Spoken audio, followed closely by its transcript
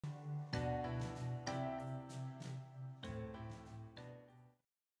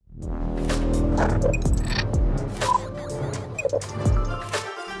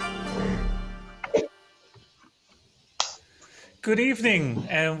Good evening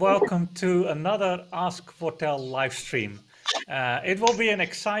and welcome to another Ask Vortel live stream. It will be an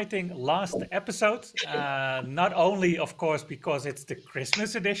exciting last episode, not only, of course, because it's the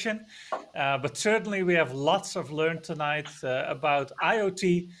Christmas edition, but certainly we have lots of learned tonight about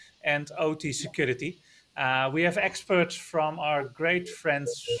IoT and OT security. We have experts from our great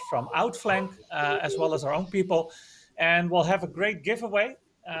friends from Outflank, as well as our own people, and we'll have a great giveaway.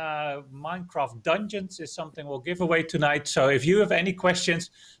 Minecraft Dungeons is something we'll give away tonight. So if you have any questions,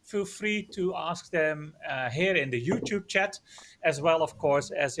 feel free to ask them here in the YouTube chat, as well, of course,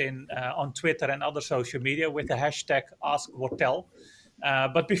 as in on Twitter and other social media with the hashtag AskVortel.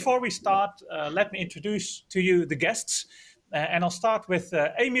 But before we start, let me introduce to you the guests. And I'll start with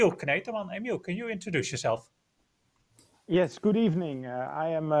Emiel Kneteman. Emiel, can you introduce yourself? Yes, good evening. I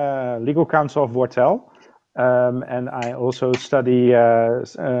am legal counsel of Vortel. And I also study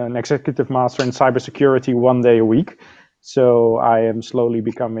an executive master in cybersecurity 1 day a week. So I am slowly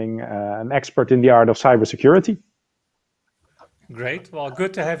becoming an expert in the art of cybersecurity. Great. Well,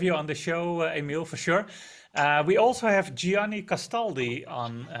 good to have you on the show, Emiel, for sure. We also have Gianni Castaldi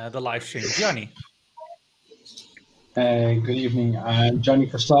on the live stream. Gianni. Good evening. I'm Gianni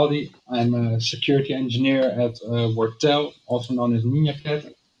Castaldi. I'm a security engineer at Vortel, also known as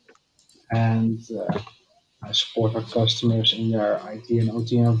NinjaCat. And I support our customers in their IT and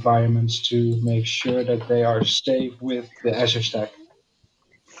OT environments to make sure that they are safe with the Azure stack.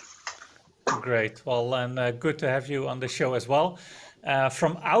 Great. Well, and good to have you on the show as well.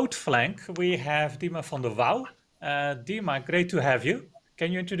 From Outflank, we have Dima van der Wouw. Dima, great to have you.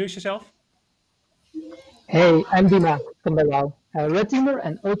 Can you introduce yourself? Hey, I'm Dima van der Wouw, a red teamer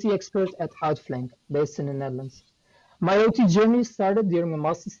and OT expert at Outflank, based in the Netherlands. My OT journey started during my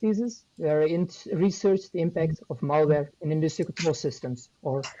master's thesis, where I researched the impact of malware in industrial control systems,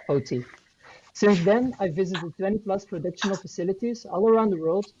 or OT. Since then, I visited 20+ production facilities all around the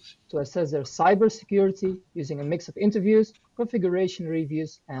world to assess their cybersecurity using a mix of interviews, configuration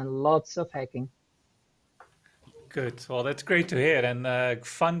reviews, and lots of hacking. Good. Well, that's great to hear, and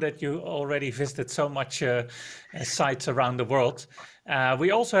fun that you already visited so much sites around the world.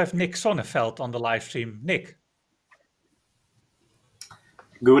 We also have Nick Sonneveld on the live stream. Nick.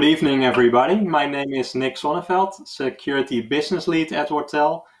 Good evening, everybody. My name is Nick Sonneveld, Security Business Lead at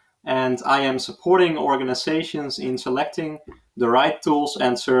Vortel, and I am supporting organizations in selecting the right tools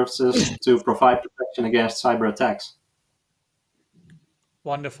and services to provide protection against cyber attacks.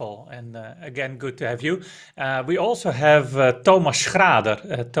 Wonderful. And again, good to have you. We also have Thomas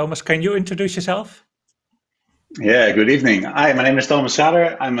Schrader. Thomas, can you introduce yourself? Yeah, good evening. Hi, my name is Thomas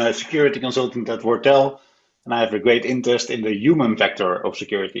Schrader. I'm a security consultant at Vortel. And I have a great interest in the human factor of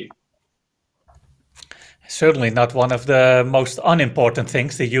security. Certainly not one of the most unimportant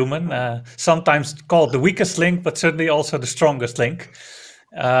things, the human, sometimes called the weakest link, but certainly also the strongest link.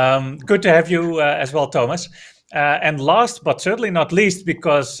 Good to have you as well, Thomas. And last, but certainly not least,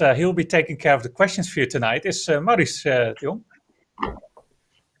 because he'll be taking care of the questions for you tonight, is Maurice de Jong.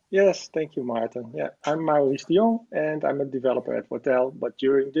 Yes, thank you, Martin. Yeah, I'm Maurice de Jong, and I'm a developer at Vortel. But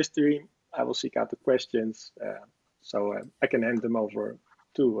during this stream, I will seek out the questions, so I can hand them over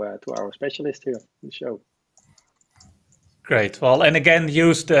to our specialist here in the show. Great. Well, and again,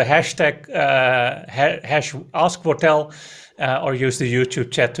 use the hashtag #AskVortel or use the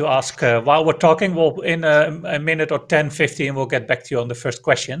YouTube chat to ask while we're talking. We'll in a minute or 10, 15, we'll get back to you on the first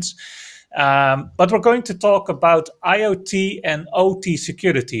questions. But we're going to talk about IoT and OT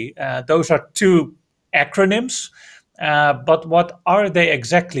security. Those are two acronyms. But what are they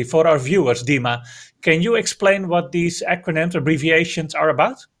exactly for our viewers, Dima? Can you explain what these acronyms, abbreviations are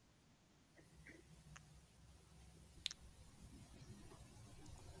about?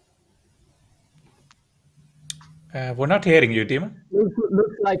 We're not hearing you, Dima.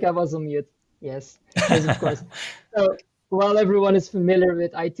 Looks like I was on mute. Yes, yes, of course. So while everyone is familiar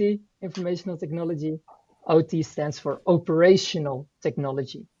with IT, informational technology, OT stands for operational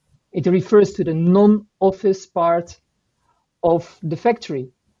technology. It refers to the non-office part of the factory,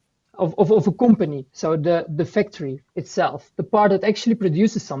 of a company. So the factory itself, the part that actually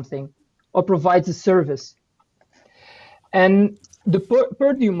produces something or provides a service. And the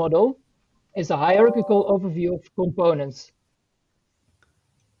Perdue model is a hierarchical overview of components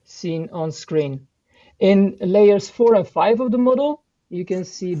seen on screen. In layers 4 and 5 of the model, you can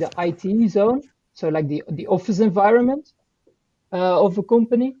see the IT zone, so like the office environment of a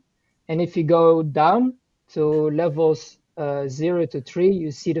company. And if you go down to levels 0 to 3,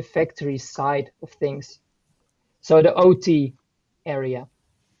 you see the factory side of things. So the OT area.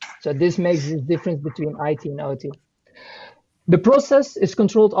 So this makes the difference between IT and OT. The process is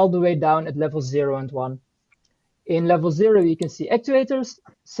controlled all the way down at level 0 and 1. In level 0, you can see actuators,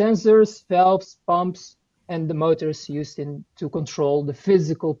 sensors, valves, pumps, and the motors used to control the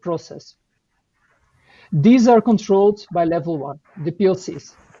physical process. These are controlled by level 1, the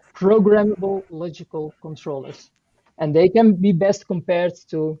PLCs, programmable logical controllers. And they can be best compared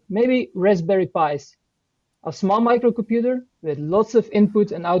to maybe Raspberry Pis, a small microcomputer with lots of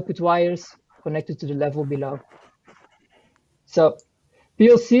input and output wires connected to the level below. So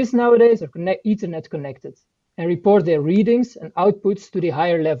PLCs nowadays are Ethernet connected and report their readings and outputs to the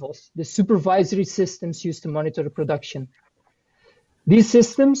higher levels, the supervisory systems used to monitor the production. These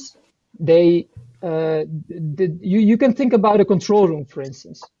systems, you can think about a control room, for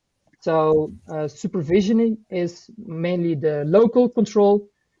instance. So supervisioning is mainly the local control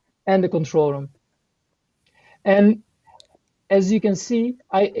and the control room. And as you can see,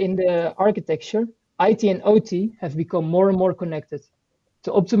 in the architecture, IT and OT have become more and more connected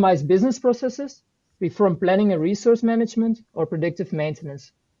to optimize business processes, perform planning and resource management, or predictive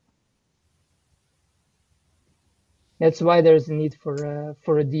maintenance. That's why there's a need for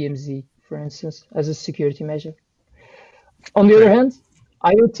a DMZ, for instance, as a security measure. On the other hand,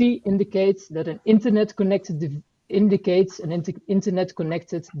 IoT indicates that an internet-connected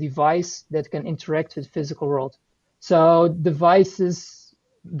device that can interact with the physical world. So devices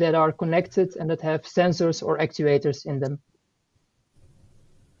that are connected and that have sensors or actuators in them.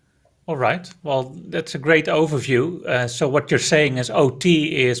 All right. Well, that's a great overview. So what you're saying is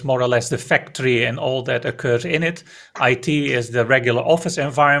OT is more or less the factory and all that occurs in it. IT is the regular office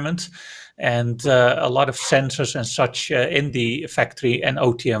environment, and a lot of sensors and such in the factory and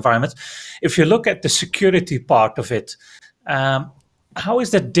OT environment. If you look at the security part of it, how is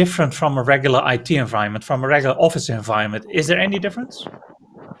that different from a regular IT environment, from a regular office environment? Is there any difference?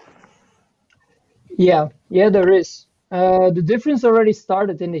 Yeah, there is. The difference already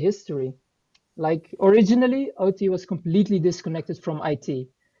started in the history. Like originally, OT was completely disconnected from IT.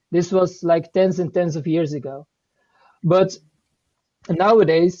 This was like tens and tens of years ago. But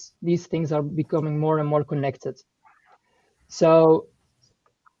nowadays, these things are becoming more and more connected. So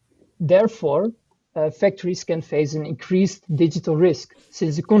therefore, factories can face an increased digital risk,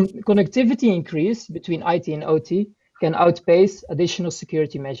 since the connectivity increase between IT and OT can outpace additional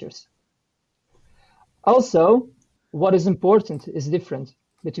security measures. Also, what is important is different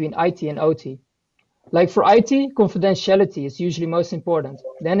between IT and OT. Like for IT, confidentiality is usually most important,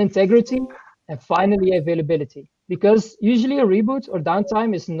 then integrity, and finally availability, because usually a reboot or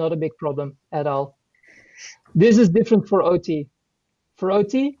downtime is not a big problem at all. This is different for OT. For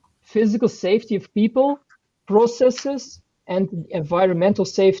OT, physical safety of people, processes, and environmental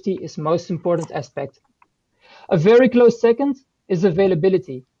safety is most important aspect. A very close second is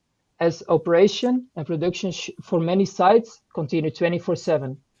availability, as operation and production for many sites continue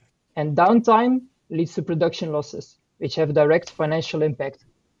 24/7, and downtime leads to production losses, which have a direct financial impact.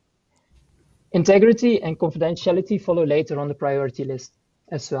 Integrity and confidentiality follow later on the priority list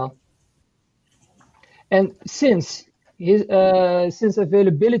as well. And since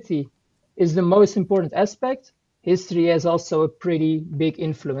availability is the most important aspect, history has also a pretty big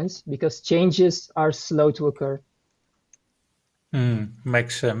influence because changes are slow to occur.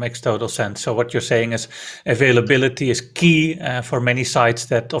 Makes total sense. So what you're saying is availability is key for many sites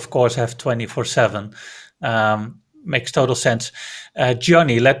that, of course, have 24/7. Makes total sense.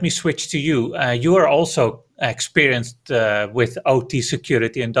 Johnny, let me switch to you. You are also experienced with OT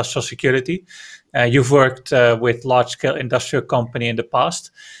security, industrial security. You've worked with large-scale industrial company in the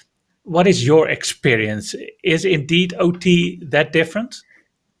past. What is your experience? Is indeed OT that different?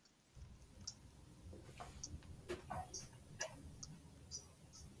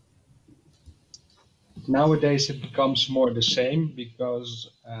 Nowadays, it becomes more the same because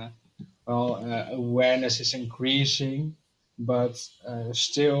awareness is increasing, but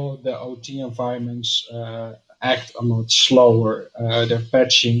still the OT environments act a lot slower. Their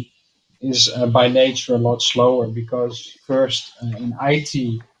patching is by nature a lot slower because first in IT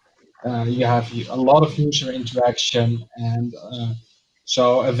you have a lot of user interaction, and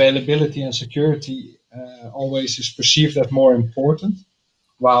so availability and security always is perceived as more important.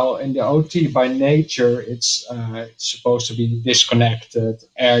 While in the OT, by nature, it's supposed to be disconnected,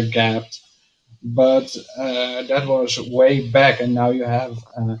 air gapped, but that was way back, and now you have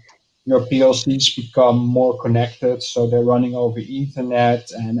your PLCs become more connected, so they're running over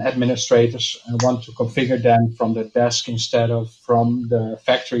Ethernet, and administrators want to configure them from the desk instead of from the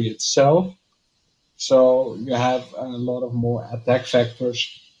factory itself. So you have a lot of more attack vectors.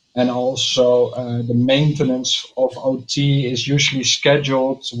 And also the maintenance of OT is usually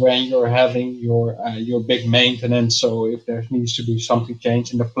scheduled when you're having your big maintenance. So if there needs to be something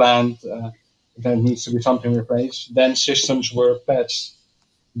changed in the plant, if there needs to be something replaced, then systems were patched.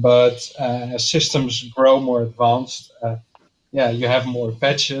 But as systems grow more advanced, you have more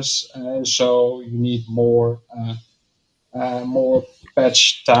patches, so you need more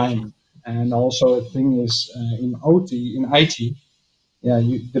patch time. And also the thing is in IT,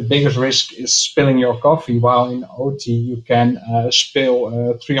 the biggest risk is spilling your coffee, while in OT you can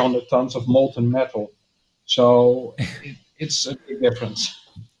spill 300 tons of molten metal. So it's a big difference.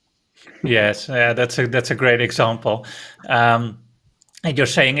 Yes, that's a great example. And you're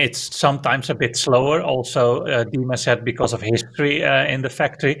saying it's sometimes a bit slower. Also, Dima said because of history in the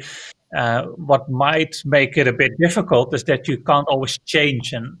factory. What might make it a bit difficult is that you can't always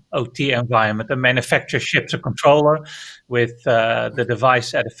change an OT environment. The manufacturer ships a controller with the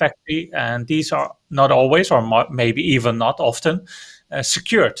device at a factory, and these are not always, or maybe even not often,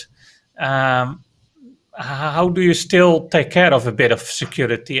 secured. How do you still take care of a bit of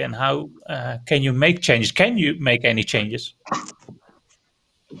security, and how can you make changes? Can you make any changes?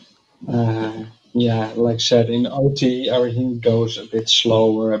 Like I said, in OT, everything goes a bit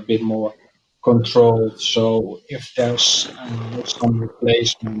slower, a bit more controlled. So if there's some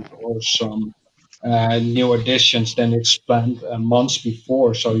replacement or some new additions, then it's planned months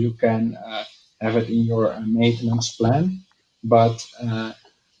before, so you can have it in your maintenance plan. But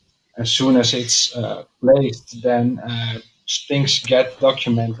as soon as it's placed, then things get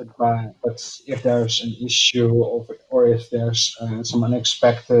documented. But if there's an issue or if there's some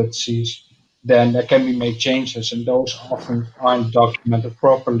unexpected sees, then there can be made changes, and those often aren't documented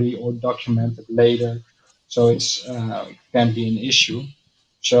properly or documented later. So it's can be an issue.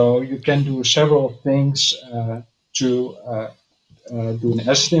 So you can do several things to do an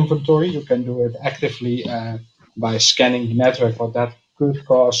asset inventory. You can do it actively by scanning the network, but that could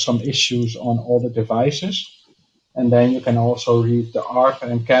cause some issues on all the devices. And then you can also read the ARP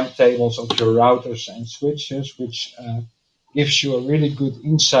and CAM tables of your routers and switches, which gives you a really good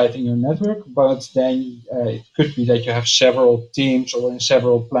insight in your network. But then it could be that you have several teams or in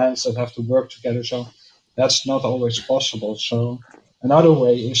several plants that have to work together. So that's not always possible. So another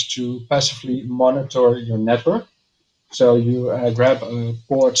way is to passively monitor your network. So you grab a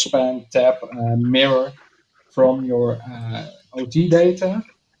port, span, tap, mirror from your OT data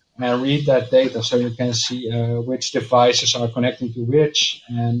and read that data, so you can see which devices are connecting to which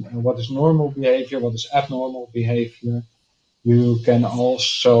and what is normal behavior, what is abnormal behavior. You can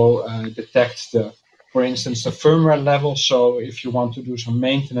also detect for instance, the firmware level. So if you want to do some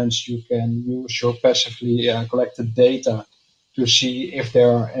maintenance, you can use your passively collected data to see if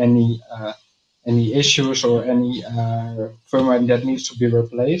there are any issues or any firmware that needs to be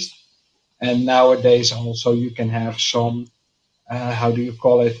replaced. And nowadays also you can have some, how do you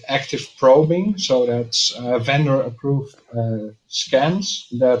call it, active probing. So that's vendor approved scans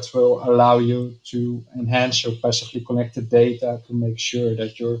that will allow you to enhance your passively connected data to make sure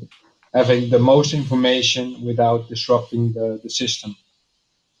that you're having the most information without disrupting the system.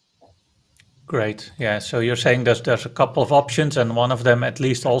 Great. Yeah. So you're saying there's a couple of options, and one of them at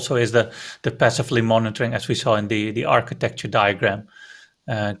least also is the passively monitoring, as we saw in the architecture diagram.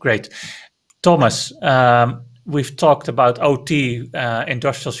 Great. Thomas, we've talked about OT,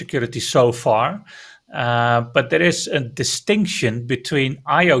 industrial security so far, but there is a distinction between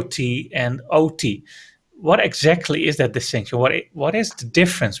IoT and OT. What exactly is that distinction? What is the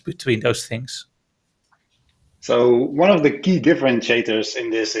difference between those things? So one of the key differentiators in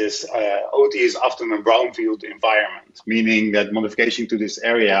this is OT is often a brownfield environment, meaning that modifications to this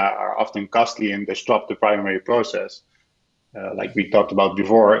area are often costly and disrupt the primary process. Like we talked about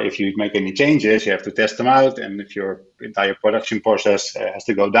before, if you make any changes, you have to test them out, and if your entire production process has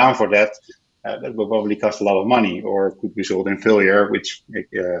to go down for that, that will probably cost a lot of money or could result in failure, which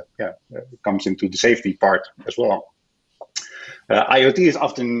comes into the safety part as well. IoT is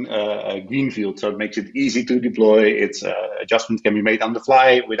often a greenfield, so it makes it easy to deploy. Its adjustments can be made on the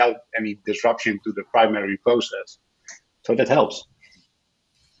fly without any disruption to the primary process. So that helps.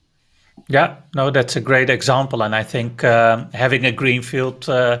 Yeah, no, that's a great example. And I think having a greenfield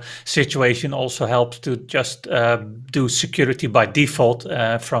situation also helps to just do security by default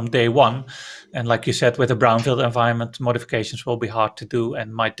from day one. And like you said, with a brownfield environment, modifications will be hard to do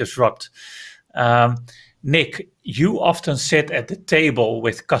and might disrupt. Nick, you often sit at the table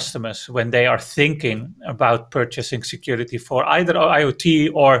with customers when they are thinking about purchasing security for either IoT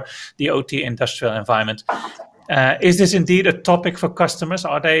or the OT industrial environment. Is this indeed a topic for customers?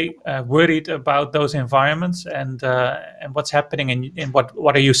 Are they worried about those environments, and what's happening, and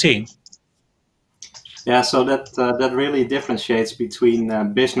what are you seeing? Yeah, so that really differentiates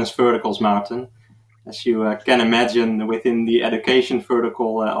between business verticals, Martin. As you can imagine, within the education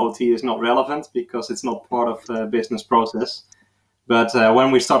vertical, OT is not relevant because it's not part of the business process. But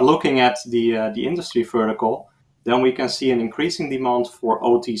when we start looking at the industry vertical, then we can see an increasing demand for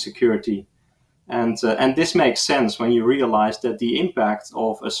OT security. And this makes sense when you realize that the impact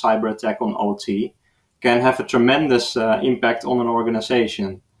of a cyber attack on OT can have a tremendous impact on an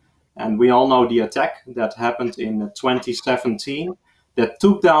organization. And we all know the attack that happened in 2017 that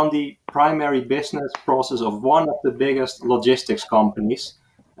took down the primary business process of one of the biggest logistics companies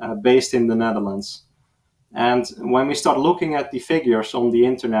based in the Netherlands. And when we start looking at the figures on the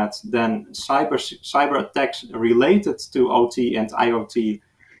internet, then cyber attacks related to OT and IoT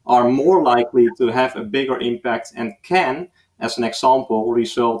are more likely to have a bigger impact and can, as an example,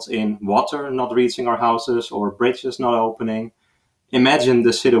 result in water not reaching our houses or bridges not opening. Imagine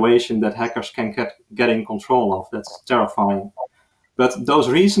the situation that hackers can get in control of. That's terrifying. But those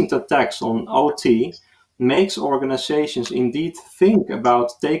recent attacks on OT makes organizations indeed think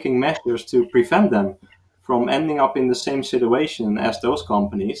about taking measures to prevent them from ending up in the same situation as those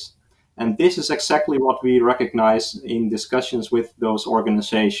companies. And this is exactly what we recognize in discussions with those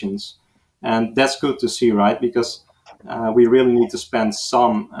organizations. And that's good to see, right? Because we really need to spend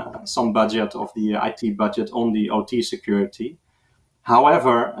some budget of the IT budget on the OT security.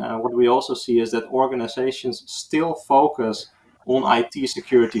 However, what we also see is that organizations still focus on IT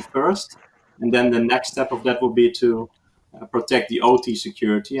security first, and then the next step of that will be to protect the OT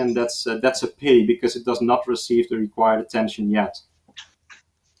security, and that's a pity because it does not receive the required attention yet.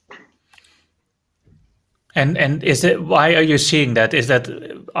 And is it, why are you seeing that? Is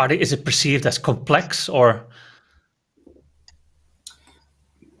it perceived as complex, or?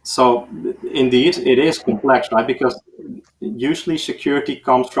 So indeed, it is complex, right? Because usually security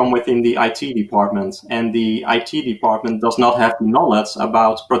comes from within the IT department, and the IT department does not have the knowledge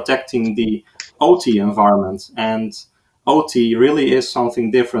about protecting the OT environment. And OT really is something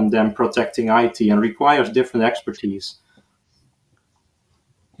different than protecting IT and requires different expertise.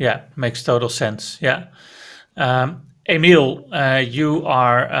 Yeah, makes total sense. Yeah. Emil, you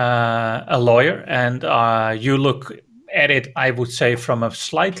are a lawyer, and you look at it, I would say, from a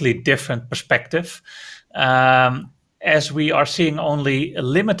slightly different perspective. As we are seeing only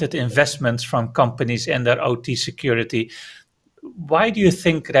limited investments from companies in their OT security, why do you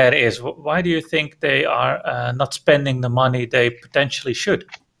think that is? Why do you think they are not spending the money they potentially should?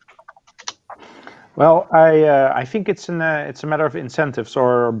 Well, I think it's a matter of incentives,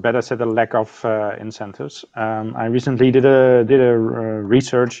 or better said, a lack of incentives. I recently did a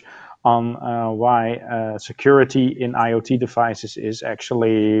research on why security in IoT devices is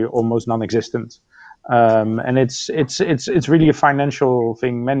actually almost non-existent, and it's really a financial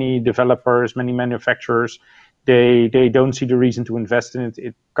thing. Many developers, many manufacturers, they don't see the reason to invest in it.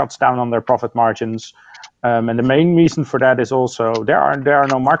 It cuts down on their profit margins, and the main reason for that is also there are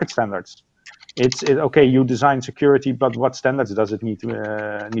no market standards. It's okay, you design security, but what standards does it need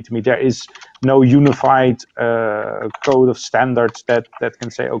to meet? There is no unified code of standards that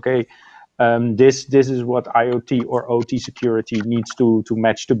can say, okay, this is what IoT or OT security needs to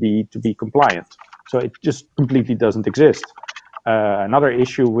match to be compliant. So it just completely doesn't exist. Another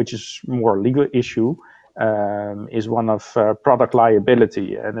issue, which is more legal issue, is one of product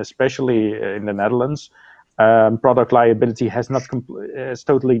liability, and especially in the Netherlands. Product liability has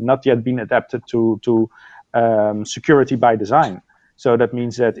totally not yet been adapted to security by design. So that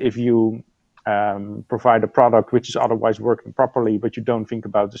means that if you provide a product which is otherwise working properly, but you don't think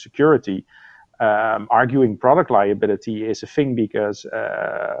about the security, arguing product liability is a thing, because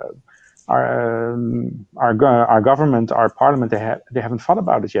our government, our parliament, they haven't thought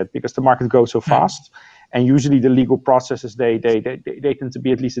about it yet, because the market goes so fast, and usually the legal processes they tend to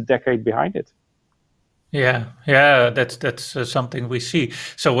be at least a decade behind it. Yeah, that's something we see.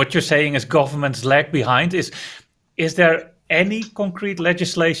 So what you're saying is governments lag behind. Is there any concrete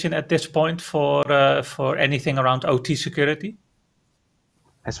legislation at this point for anything around OT security?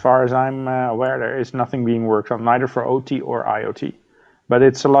 As far as I'm aware, there is nothing being worked on, neither for OT or IoT. But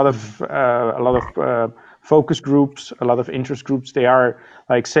it's a lot of focus groups, a lot of interest groups. They are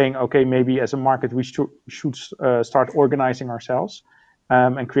like saying, okay, maybe as a market we should start organizing ourselves.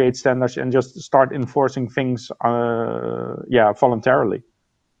 And create standards and just start enforcing things, voluntarily.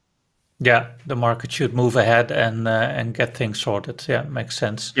 Yeah, the market should move ahead and get things sorted. Yeah, makes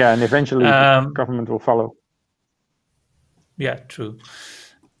sense. Yeah, and eventually government will follow. Yeah, true.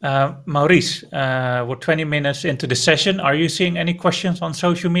 Maurice, we're 20 minutes into the session. Are you seeing any questions on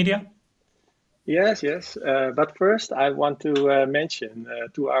social media? Yes. But first, I want to mention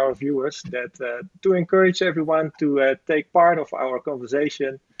to our viewers that to encourage everyone to take part of our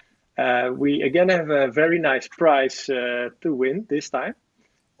conversation, we again have a very nice prize to win this time.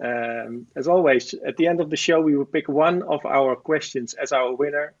 As always, at the end of the show, we will pick one of our questions as our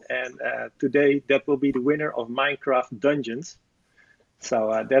winner. And today, that will be the winner of Minecraft Dungeons.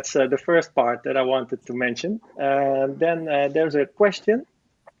 So that's the first part that I wanted to mention. Then there's a question.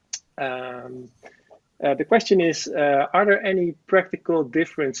 The question is, are there any practical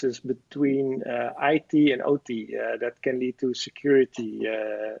differences between IT and OT that can lead to security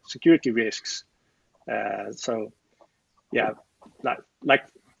risks? So, yeah, like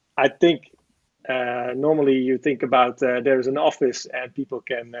I think normally you think about there's an office and people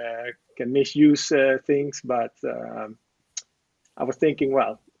can misuse things, but I was thinking,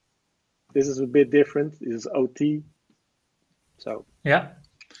 well, this is a bit different. This is OT, so yeah.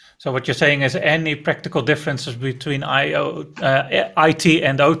 So what you're saying is any practical differences between IT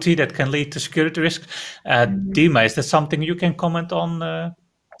and OT that can lead to security risks. Dima, is that something you can comment on?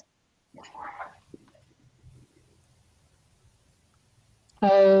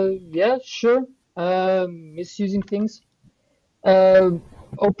 Yeah, sure. Misusing things.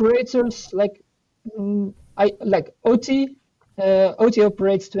 Operators like OT. OT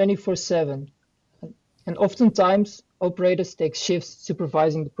operates 24/7, and oftentimes operators take shifts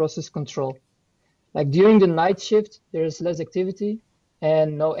supervising the process control. Like during the night shift, there is less activity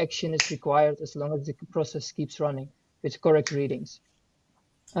and no action is required as long as the process keeps running with correct readings.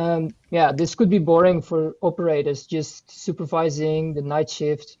 Yeah, this could be boring for operators just supervising the night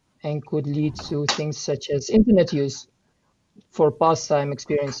shift and could lead to things such as internet use for pastime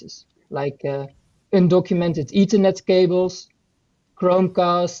experiences, like undocumented Ethernet cables,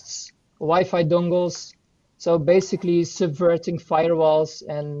 Chromecasts, Wi-Fi dongles. So basically subverting firewalls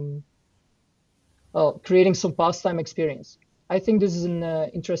and creating some pastime experience. I think this is an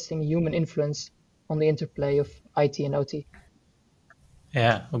interesting human influence on the interplay of IT and OT.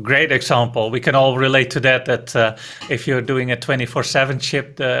 Yeah, a great example. We can all relate to that, if you're doing a 24/7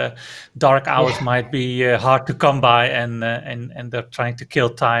 shift, dark hours might be hard to come by, and they're trying to kill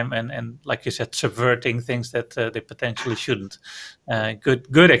time and like you said, subverting things that they potentially shouldn't.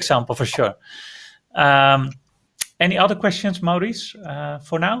 Good example for sure. Any other questions, Maurice,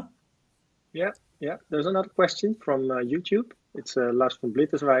 for now? Yeah. There's another question from YouTube. It's Lars van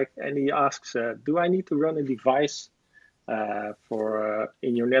Blitterswijk, and he asks, do I need to run a device for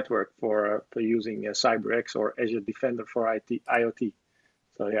in your network for using CyberX or Azure Defender for IoT?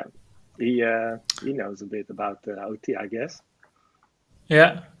 So yeah, he knows a bit about OT, I guess.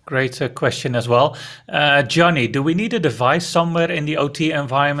 Yeah, great question as well. Johnny, do we need a device somewhere in the OT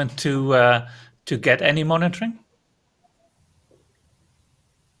environment to get any monitoring?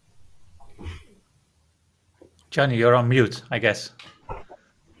 Johnny, you're on mute, I guess.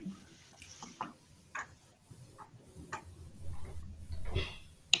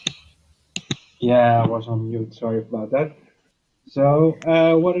 Yeah, I was on mute. Sorry about that. So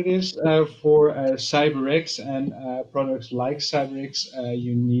what it is for CyberX and products like CyberX,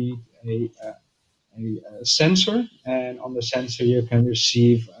 you need a sensor, and on the sensor you can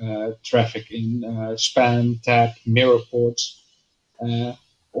receive traffic in span, tap, mirror ports,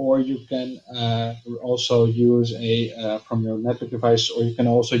 or you can also use from your network device, or you can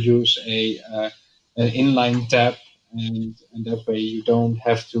also use an inline tap. And that way you don't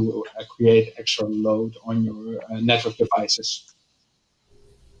have to create extra load on your network devices.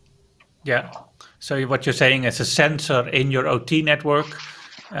 Yeah. So what you're saying is a sensor in your OT network,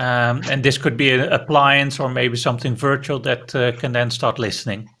 and this could be an appliance or maybe something virtual that can then start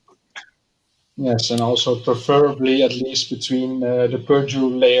listening. Yes, and also preferably at least between the Perdue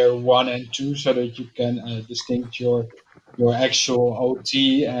layer 1 and 2, so that you can distinct your actual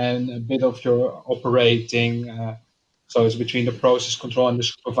OT and a bit of your operating. So it's between the process control and the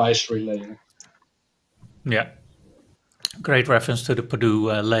supervisory layer. Yeah. Great reference to the Perdue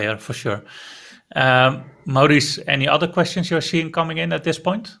layer for sure. Maurice, any other questions you're seeing coming in at this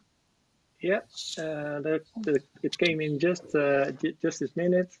point? Yeah, it came in just this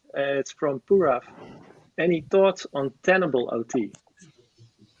minute. It's from Purav. Any thoughts on Tenable OT?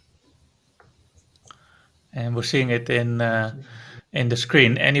 And we're seeing it in the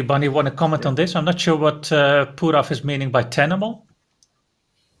screen. Anybody want to comment on this? I'm not sure what Purav is meaning by Tenable.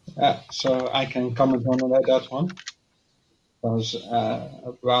 So I can comment on that one. Was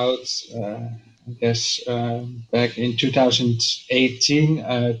about, I guess, back in 2018,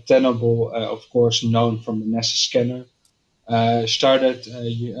 Tenable, of course, known from the NASA scanner, started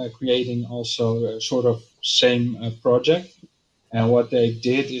creating also a sort of same project. And what they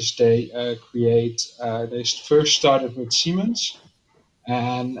did is they first started with Siemens.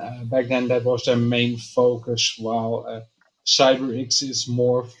 And back then that was their main focus, while CyberX is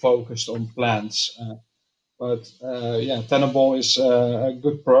more focused on plants. But yeah, Tenable is a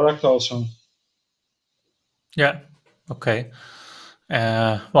good product also. Yeah. Okay.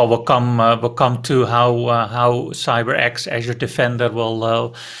 Well, we'll come to how CyberX Azure Defender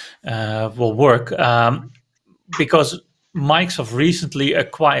will work, because Microsoft recently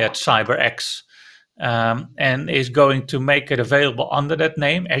acquired CyberX, and is going to make it available under that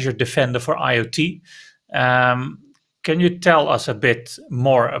name, Azure Defender for IoT. Can you tell us a bit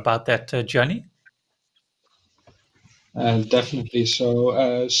more about that, Johnny? Definitely. So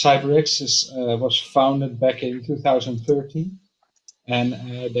CyberX was founded back in 2013, and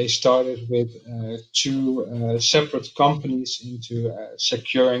they started with two separate companies into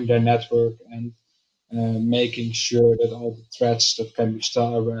securing their network and making sure that all the threats that can be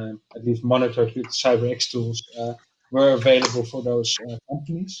at least monitored with CyberX tools were available for those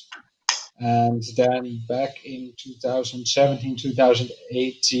companies. And then back in 2017,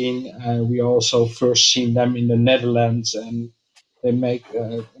 2018, we also first seen them in the Netherlands, and they make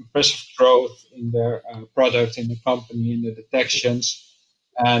impressive growth in their product, in the company, in the detections.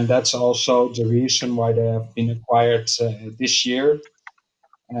 And that's also the reason why they have been acquired this year.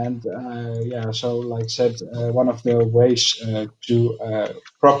 And yeah, so like I said, one of the ways to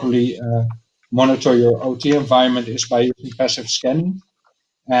properly monitor your OT environment is by using passive scanning.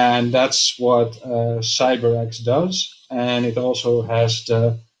 And that's what CyberX does. And it also has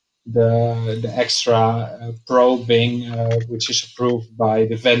the extra probing, which is approved by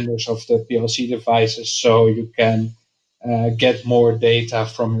the vendors of the PLC devices, so you can get more data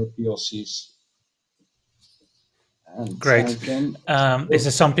from your PLCs. And Great. Is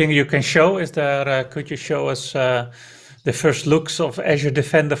there something you can show? Could you show us the first looks of Azure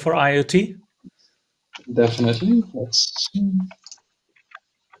Defender for IoT? Definitely. Let's see.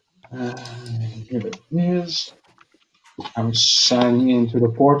 Here it is. I'm signing into the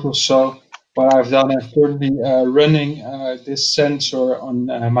portal. So what I've done, I'm currently running this sensor on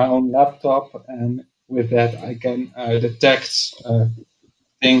my own laptop, and with that I can detect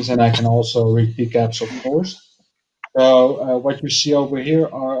things, and I can also read PCAPs, of course. So what you see over here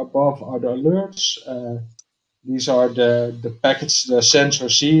above are the alerts. These are the packets the sensor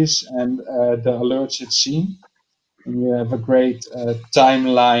sees and the alerts it's seen. And you have a great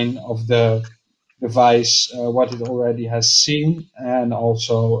timeline of the device, what it already has seen, and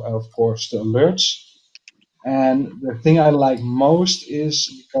also, of course, the alerts. And the thing I like most is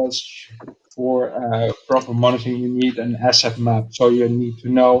because for proper monitoring, you need an asset map. So you need to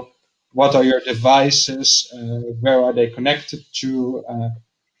know what are your devices, where are they connected to.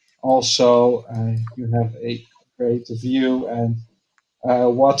 Also, you have a great view and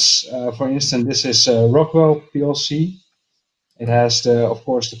for instance, this is Rockwell PLC. It has of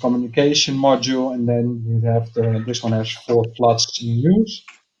course, the communication module, and then you have this one has 4 slots in use.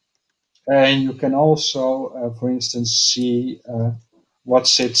 And you can also, for instance, see what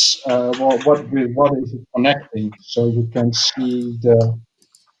is it connecting. So you can see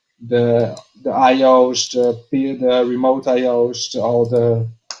the IOs, the remote IOs, all the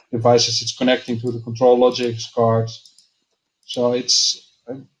devices it's connecting to, the control logics cards. So it's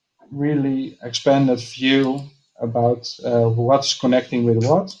a really expanded view about what's connecting with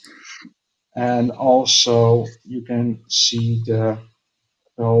what. And also you can see the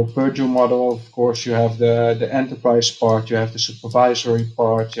whole Perdue model. Of course, you have the enterprise part, you have the supervisory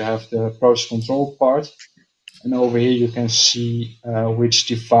part, you have the process control part. And over here you can see which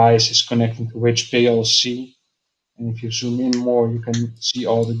device is connecting to which PLC. And if you zoom in more, you can see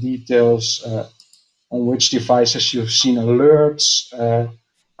all the details on which devices you've seen alerts.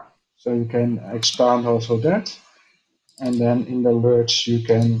 So you can expand also that. And then in the alerts, you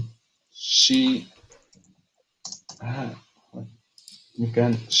can see,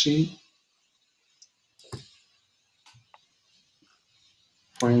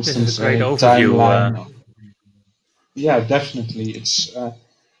 for instance, this is a great overview. Timeline. Yeah, definitely. It's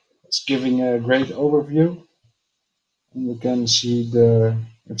giving a great overview. And you can see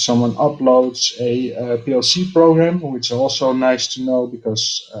if someone uploads a PLC program, which is also nice to know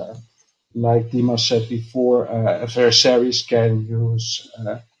because, like Dima said before, adversaries can use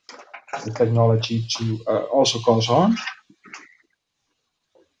the technology to also cause harm.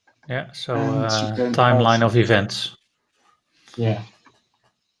 Yeah, so timeline of events. Yeah.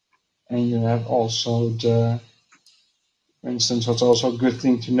 And you have also For instance, what's also a good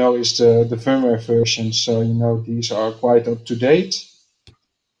thing to know is the firmware version. So, these are quite up to date.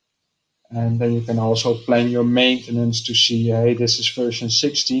 And then you can also plan your maintenance to see, hey, this is version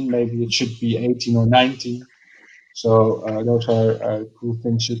 16, maybe it should be 18 or 19. So those are cool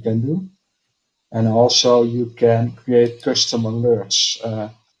things you can do. And also you can create custom alerts.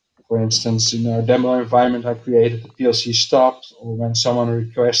 For instance, in our demo environment, I created the PLC stopped, or when someone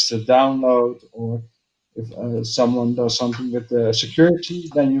requests a download, or if someone does something with the security,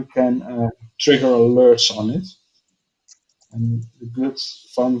 then you can trigger alerts on it. And the good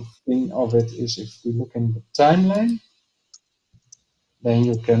fun thing of it is if we look in the timeline, then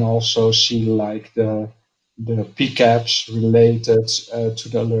you can also see like the PCAPs related to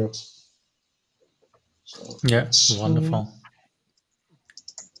the alert. So Yeah, wonderful.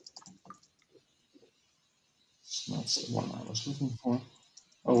 That's the one I was looking for.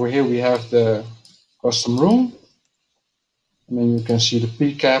 Over here we have the custom rule. And then you can see the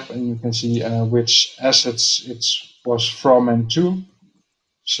PCAP and you can see which assets it was from and to.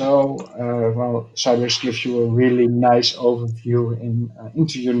 So, CyberX gives you a really nice overview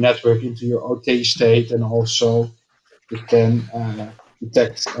into your network, into your OT state, and also it can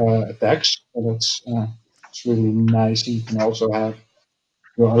detect attacks. So it's really nice. You can also have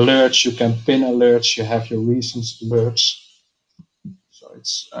your alerts, you can pin alerts, you have your recent alerts. So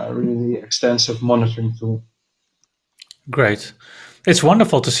it's a really extensive monitoring tool. Great. It's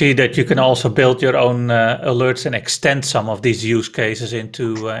wonderful to see that you can also build your own alerts and extend some of these use cases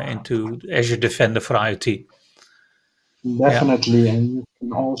into Azure Defender for IoT. Definitely, and you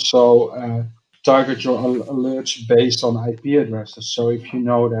can also target your alerts based on IP addresses. So if you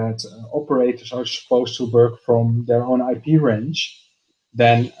know that operators are supposed to work from their own IP range,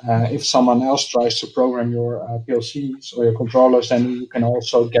 then if someone else tries to program your PLCs or your controllers, then you can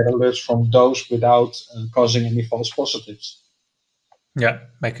also get alerts from those without causing any false positives. Yeah,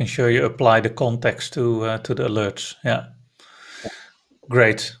 making sure you apply the context to the alerts. Yeah,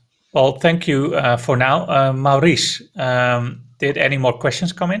 great. Well, thank you for now. Maurice, did any more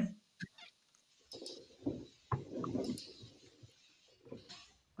questions come in?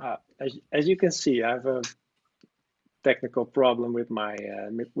 As you can see, I have a technical problem with my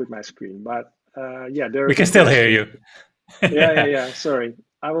screen, but yeah, there. We can still hear you. yeah. Sorry,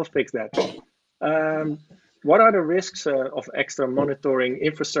 I will fix that. What are the risks of extra monitoring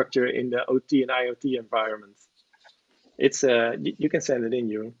infrastructure in the OT and IoT environment? It's you can send it in,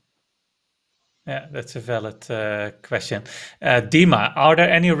 you. Yeah, that's a valid question. Dima, are there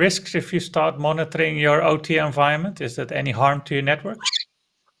any risks if you start monitoring your OT environment? Is that any harm to your network?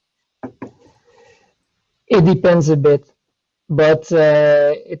 It depends a bit, but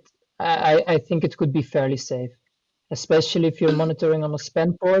I think it could be fairly safe, especially if you're monitoring on a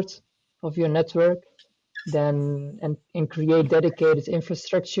span port of your network, then and create dedicated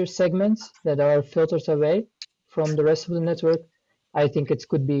infrastructure segments that are filtered away from the rest of the network. I think it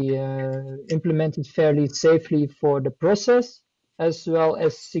could be implemented fairly safely for the process as well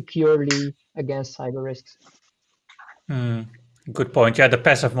as securely against cyber risks. Good point. Yeah, the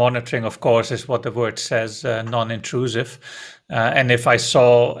passive monitoring, of course, is what the word says, non-intrusive. And if I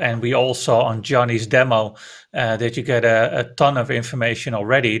saw, and we all saw on Johnny's demo, that you get a ton of information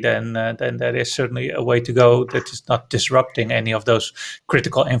already, then that is certainly a way to go that is not disrupting any of those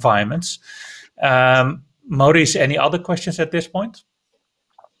critical environments. Maurice, any other questions at this point?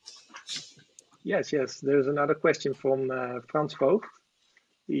 Yes. There's another question from Frans Vogt.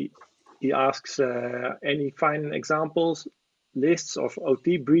 He asks any fine examples, lists of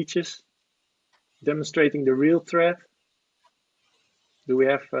OT breaches demonstrating the real threat. Do we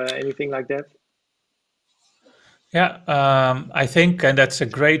have anything like that? Yeah, I think, and that's a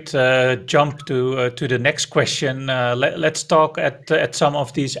great jump to the next question. Let's talk at some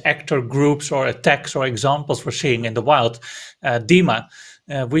of these actor groups or attacks or examples we're seeing in the wild. Dima,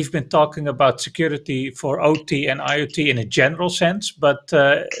 we've been talking about security for OT and IoT in a general sense, but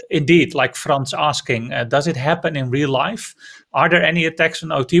indeed, like Frans asking, does it happen in real life? Are there any attacks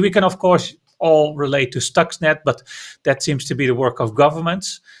on OT? We can, of course, all relate to Stuxnet, but that seems to be the work of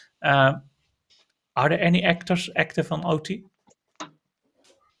governments. Are there any actors active on OT?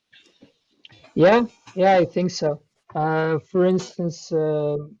 Yeah, I think so. For instance,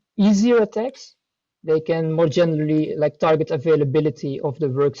 easier attacks, they can more generally target availability of the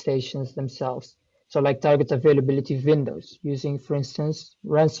workstations themselves. So target availability of Windows using, for instance,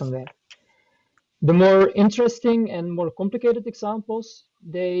 ransomware. The more interesting and more complicated examples,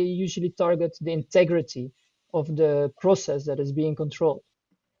 they usually target the integrity of the process that is being controlled.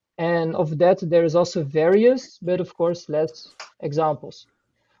 And of that, there is also various, but of course less examples.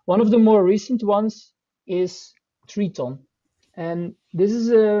 One of the more recent ones is Triton, And this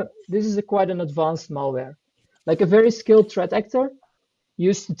is a quite an advanced malware. Like a very skilled threat actor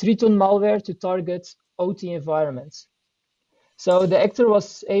used Triton malware to target OT environments. So the actor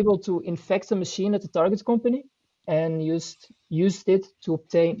was able to infect a machine at the target company and used it to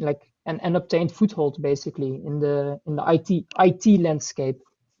obtain and obtained foothold basically in the IT landscape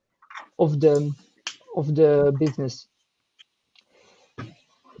of the business.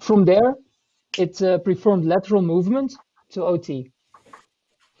 From there, it performed lateral movement to OT,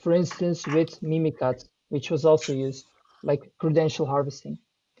 for instance with Mimikat, which was also used, like credential harvesting.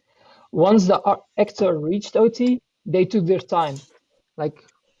 Once the actor reached OT, they took their time, like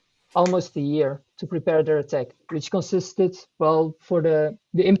almost a year, to prepare their attack, which consisted, well, for the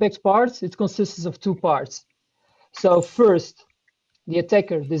impact part, it consists of two parts. So first, the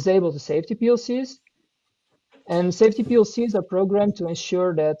attacker disabled the safety PLCs, and safety PLCs are programmed to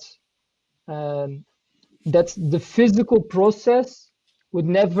ensure that that the physical process would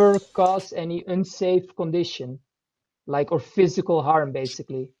never cause any unsafe condition, like, or physical harm,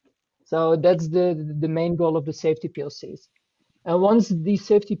 basically. So that's the main goal of the safety PLCs. And once these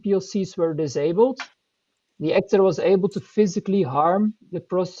safety PLCs were disabled, the actor was able to physically harm the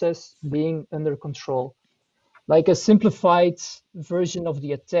process being under control. Like a simplified version of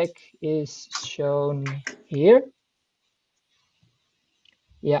the attack is shown here.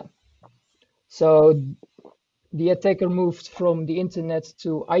 Yeah. So the attacker moved from the internet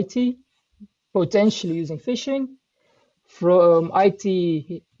to IT, potentially using phishing. From IT,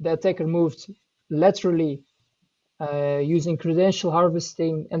 the attacker moved laterally using credential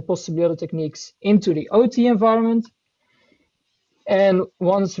harvesting and possibly other techniques into the OT environment. And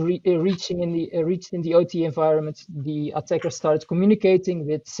once reached in the OT environment, the attacker started communicating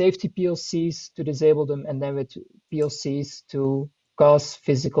with safety PLCs to disable them, and then with PLCs to cause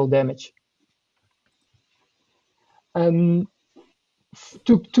physical damage.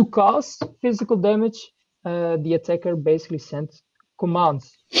 To cause physical damage, the attacker basically sent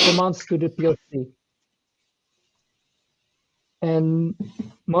commands to the PLC. And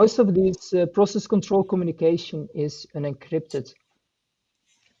most of this process control communication is unencrypted.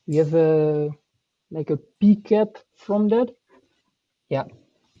 We have a PCAP from that. Yeah.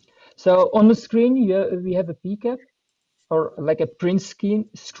 So on the screen, we have a PCAP, or like a print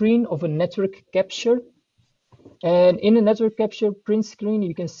screen of a network capture. And in a network capture print screen,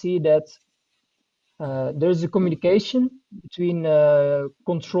 you can see that there's a communication between a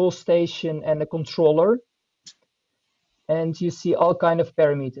control station and a controller. And you see all kind of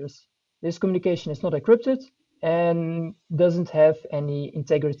parameters. This communication is not encrypted and doesn't have any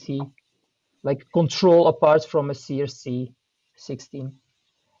integrity, like control apart from a CRC16.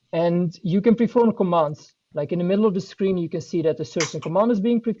 And you can perform commands. Like in the middle of the screen, you can see that a certain command is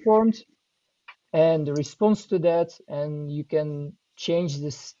being performed and the response to that, and you can change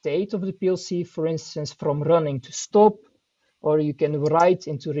the state of the PLC, for instance, from running to stop, or you can write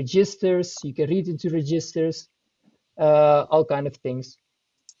into registers, you can read into registers, all kind of things.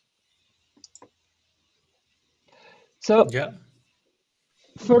 So yeah.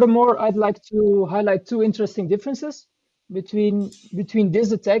 Furthermore, I'd like to highlight two interesting differences between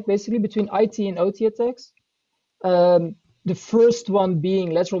this attack, basically between IT and OT attacks. The first one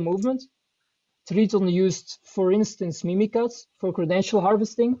being lateral movement. Triton used, for instance, Mimikat for credential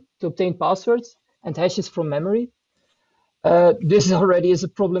harvesting to obtain passwords and hashes from memory. This already is a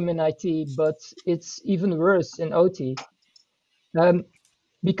problem in IT, but it's even worse in OT.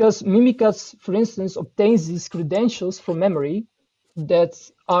 Because Mimikat, for instance, obtains these credentials from memory that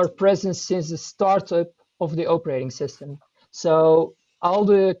are present since the startup of the operating system. So all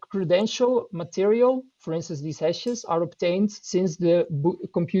the credential material, for instance, these hashes, are obtained since the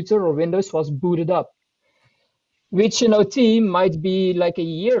computer or Windows was booted up, which in OT might be like a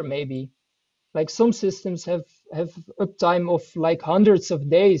year, maybe. Like some systems have uptime of like hundreds of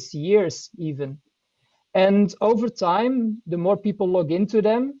days, years even. And over time, the more people log into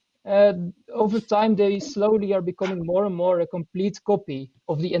them, over time, they slowly are becoming more and more a complete copy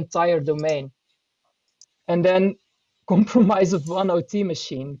of the entire domain. And then compromise of one OT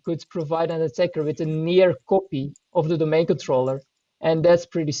machine could provide an attacker with a near copy of the domain controller. And that's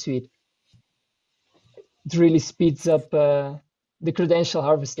pretty sweet. It really speeds up the credential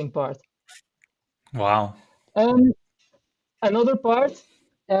harvesting part. Wow. Another part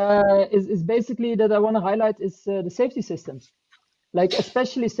is basically that I want to highlight is the safety systems, like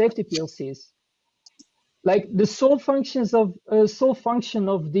especially safety PLCs. Like the sole function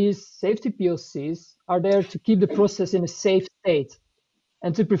of these safety PLCs are there to keep the process in a safe state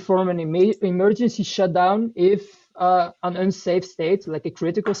and to perform an emergency shutdown if an unsafe state, like a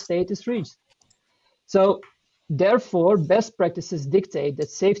critical state, is reached. So Therefore, best practices dictate that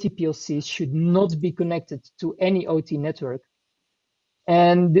safety PLCs should not be connected to any OT network.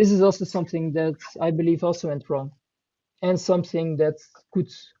 And this is also something that I believe also went wrong, and something that could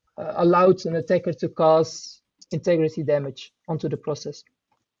allow an attacker to cause integrity damage onto the process.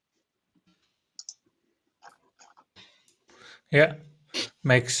 Yeah,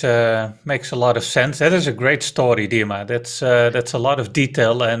 makes a lot of sense. That is a great story, Dima. That's a lot of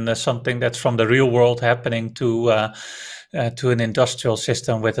detail and something that's from the real world happening to an industrial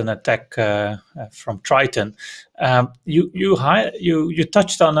system with an attack from Triton. You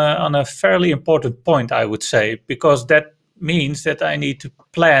touched on a fairly important point, I would say, because that means that I need to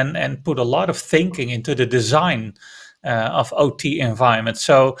plan and put a lot of thinking into the design of OT environments.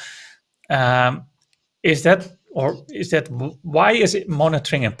 So why is it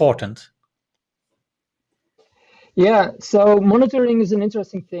monitoring important? Yeah, so monitoring is an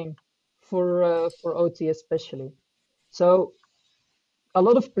interesting thing for OT especially. So a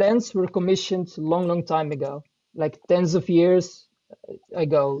lot of plans were commissioned long time ago, like tens of years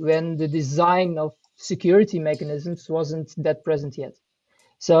ago, when the design of security mechanisms wasn't that present yet.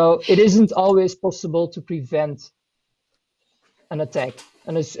 So it isn't always possible to prevent an attack,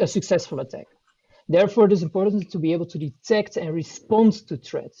 and a successful attack. Therefore, it is important to be able to detect and respond to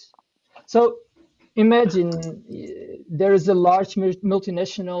threats. So imagine there is a large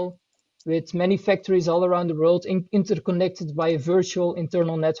multinational with many factories all around the world interconnected by a virtual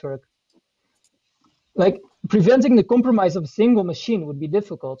internal network. Like, preventing the compromise of a single machine would be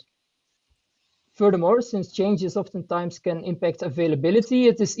difficult. Furthermore, since changes oftentimes can impact availability,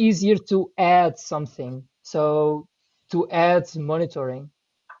 it is easier to add something. So to add monitoring.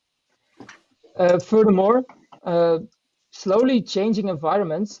 Furthermore, slowly changing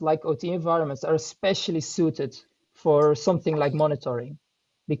environments like OT environments are especially suited for something like monitoring,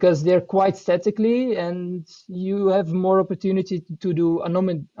 because they're quite statically and you have more opportunity to do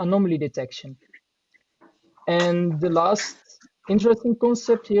anomaly detection. And the last interesting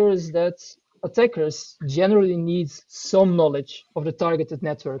concept here is that attackers generally need some knowledge of the targeted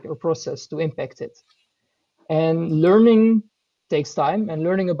network or process to impact it. And learning takes time, and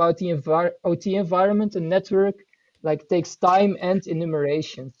learning about the OT environment and network takes time and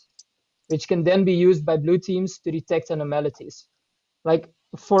enumerations, which can then be used by blue teams to detect anomalies. Like,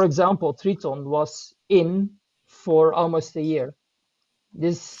 for example, Triton was in for almost a year.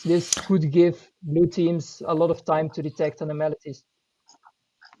 This could give blue teams a lot of time to detect anomalies.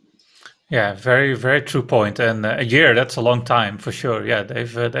 Yeah, very, very true point. And a year, that's a long time for sure. Yeah,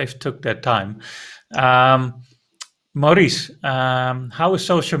 they've took their time. Maurice, how is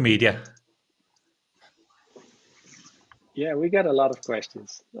social media? Yeah, we get a lot of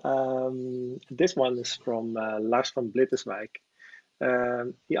questions. This one is from Lars van Blitterswijk.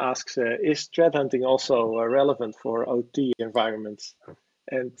 He asks, is threat hunting also relevant for OT environments?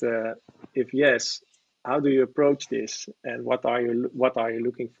 And if yes, how do you approach this? And what are you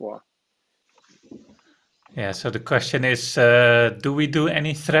looking for? Yeah, so the question is, do we do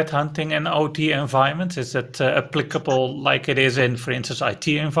any threat hunting in OT environments? Is it applicable like it is in, for instance, IT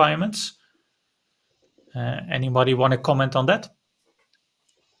environments? Anybody want to comment on that?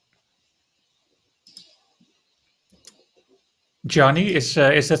 Johnny, is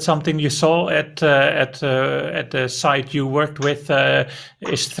that something you saw at the site you worked with?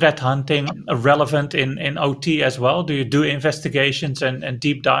 Is threat hunting relevant in OT as well? Do you do investigations and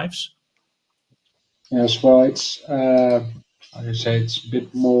deep dives? Yes, well, it's how do you say, it's a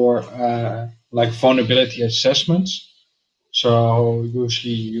bit more like vulnerability assessments. So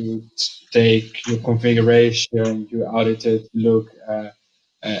usually you take your configuration, you audit it, look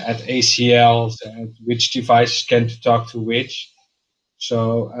at ACLs and which devices can talk to which.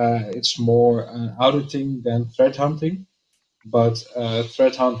 So it's more auditing than threat hunting. But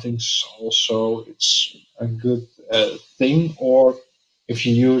threat hunting is also, it's a good thing. Or if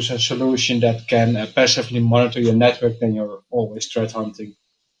you use a solution that can passively monitor your network, then you're always threat hunting.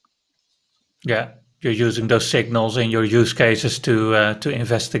 Yeah, you're using those signals in your use cases to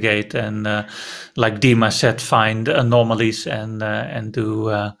investigate and, like Dima said, find anomalies and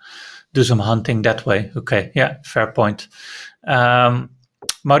do some hunting that way. Okay, yeah, fair point.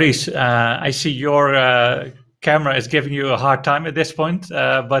 Maurice, I see your camera is giving you a hard time at this point,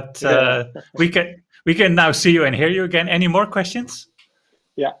 but we can now see you and hear you again. Any more questions?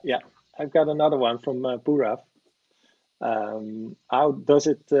 Yeah. I've got another one from Purav. How does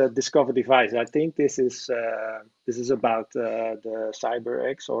it discover device? I think this is about the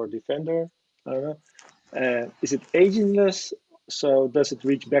CyberX or Defender. I don't know. Is it agentless? So does it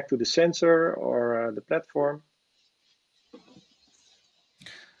reach back to the sensor or the platform?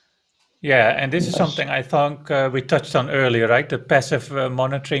 Yeah, and this is Yes. something I think we touched on earlier, right? The passive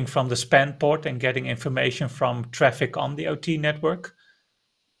monitoring from the span port and getting information from traffic on the OT network.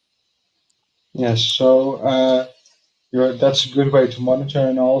 Yes, so that's a good way to monitor,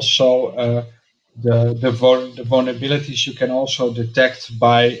 and also the vulnerabilities you can also detect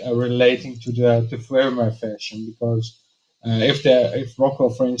by relating to the firmware version, because if Rockwell,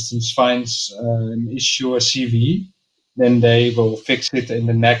 for instance, finds an issue, a CVE, then they will fix it in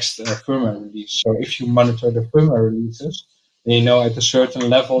the next firmware release. So if you monitor the firmware releases, then you know at a certain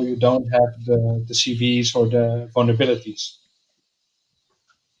level you don't have the CVEs or the vulnerabilities.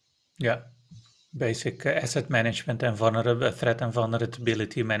 Yeah, basic asset management and threat and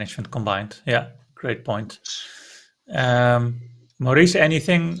vulnerability management combined. Yeah, great point. Maurice,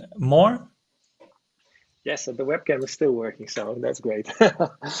 anything more? Yes, and the webcam is still working, so that's great.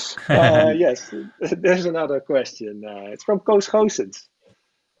 Yes, there's another question. It's from Koos Goossens.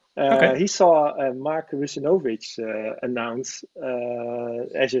 Okay. He saw Mark Rusinovich announce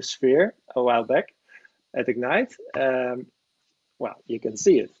Azure Sphere a while back at Ignite. Well, you can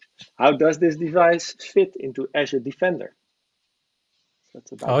see it. How does this device fit into Azure Defender?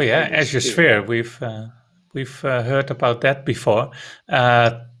 That's about Oh yeah, Azure Azure Sphere. We've heard about that before.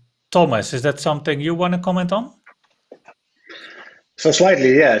 Thomas, is that something you want to comment on? So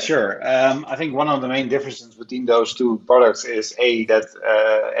slightly, yeah, sure. I think one of the main differences between those two products is that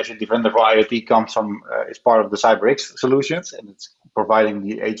Azure Defender for IoT comes from is part of the CyberX solutions, and it's providing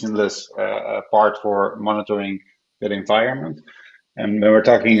the agentless part for monitoring that environment. And when we're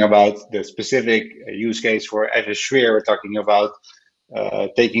talking about the specific use case for Azure Sphere, we're talking about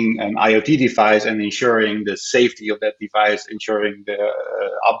taking an IoT device and ensuring the safety of that device, ensuring the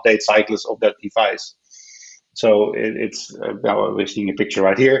update cycles of that device. So it's now we're seeing a picture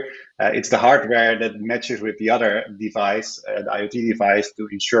right here. It's the hardware that matches with the other device, the IoT device, to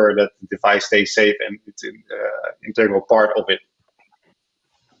ensure that the device stays safe, and it's an integral part of it.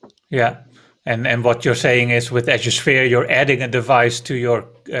 Yeah. And what you're saying is with Azure Sphere, you're adding a device to your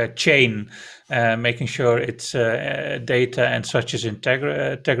chain, making sure its data and such as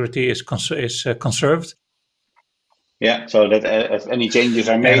integrity is conserved. Yeah, so that if any changes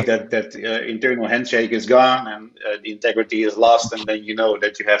are made, that internal handshake is gone and the integrity is lost, and then you know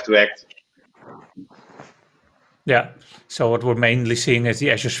that you have to act. Yeah. So what we're mainly seeing is the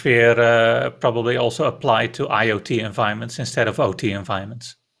Azure Sphere probably also apply to IoT environments instead of OT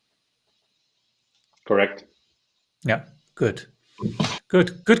environments. Correct. Yeah. Good.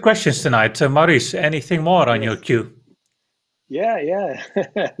 Good questions tonight. Maurice, anything more on your queue? Yeah.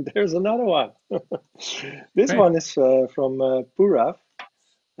 There's another one. This Great. one is from Purav.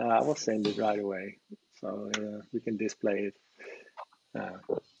 I will send it right away, so we can display it.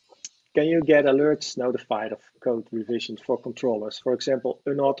 Can you get alerts notified of code revisions for controllers? For example,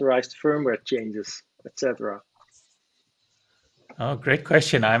 unauthorized firmware changes, etc. Oh, great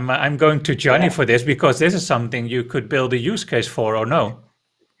question. I'm going to Johnny for this, because this is something you could build a use case for, or no?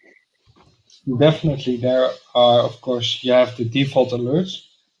 Definitely, there are, of course, you have the default alerts,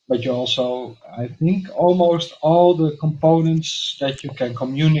 but you also, I think, almost all the components that you can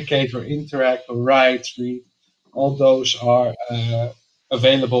communicate or interact or write, read, all those are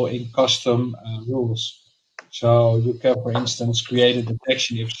available in custom rules. So you can, for instance, create a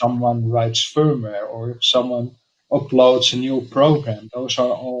detection if someone writes firmware or if someone uploads a new program. Those are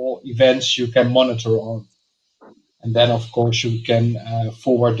all events you can monitor on. And then, of course, you can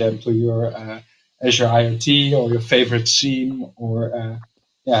forward them to your Azure IoT or your favorite theme or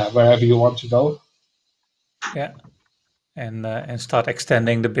wherever you want to go. Yeah. And start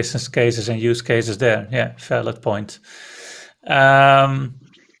extending the business cases and use cases there. Yeah, valid point.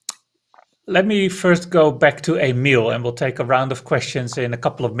 Let me first go back to Emil, and we'll take a round of questions in a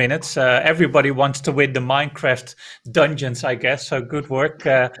couple of minutes. Everybody wants to win the Minecraft dungeons, I guess. So good work.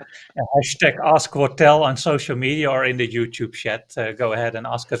 Hashtag Ask Wortel on social media or in the YouTube chat. Go ahead and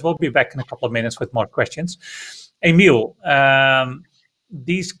ask us. We'll be back in a couple of minutes with more questions. Emil,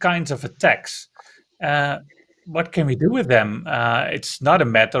 these kinds of attacks, what can we do with them? It's not a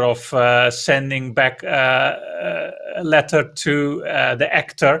matter of sending back a letter to the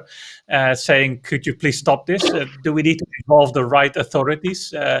actor saying, could you please stop this? Do we need to involve the right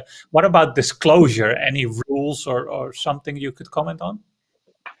authorities? What about disclosure? Any rules or something you could comment on?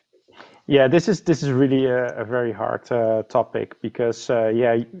 Yeah, this is really a very hard topic, because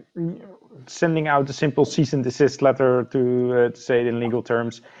sending out a simple cease and desist letter to say it in legal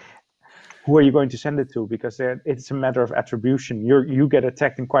terms, who are you going to send it to? Because it's a matter of attribution. You get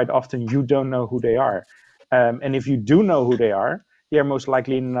attacked, and quite often you don't know who they are. And if you do know who they are most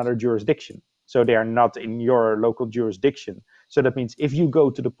likely in another jurisdiction. so they are not in your local jurisdiction. So that means if you go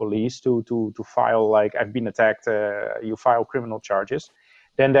to the police to file, like, I've been attacked, you file criminal charges,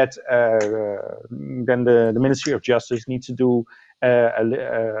 then that then the Ministry of Justice needs to do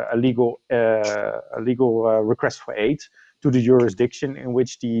a legal request for aid to the jurisdiction in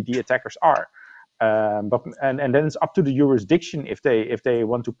which the attackers are. And then it's up to the jurisdiction if they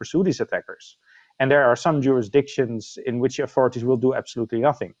want to pursue these attackers. And there are some jurisdictions in which the authorities will do absolutely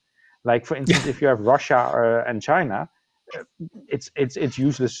nothing. Like, for instance, if you have Russia and China, it's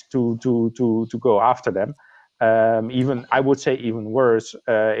useless to go after them. Even, I would say, even worse,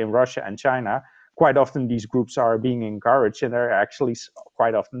 in Russia and China, quite often these groups are being encouraged, and they're actually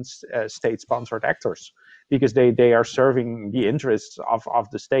quite often state-sponsored actors, because they are serving the interests of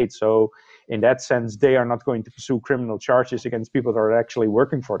the state. So in that sense, they are not going to pursue criminal charges against people that are actually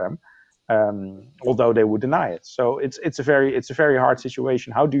working for them, although they would deny it. So it's a very hard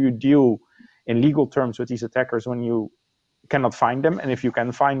situation. How do you deal in legal terms with these attackers when you cannot find them? And if you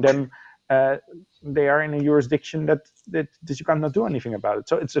can find them, they are in a jurisdiction that you cannot do anything about it.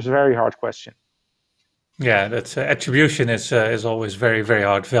 So it's a very hard question. Yeah, that's attribution is always very, very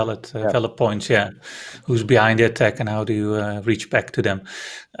hard. Valid points. Yeah, who's behind the attack and how do you reach back to them?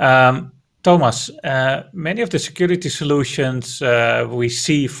 Thomas, many of the security solutions we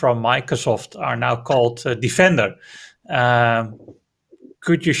see from Microsoft are now called Defender.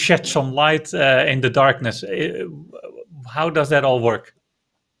 Could you shed some light in the darkness? How does that all work?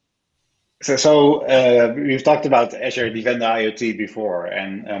 So we've talked about Azure Defender IoT before,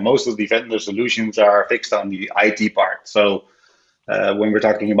 and most of the Defender solutions are fixed on the IT part. So when we're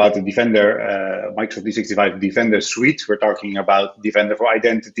talking about the Defender, Microsoft 365 Defender suite, we're talking about Defender for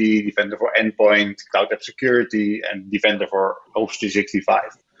Identity, Defender for Endpoint, Cloud App Security, and Defender for Office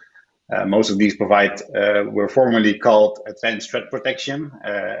 365. Most of these were formerly called Advanced Threat Protection,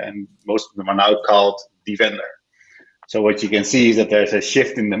 and most of them are now called Defender. So what you can see is that there's a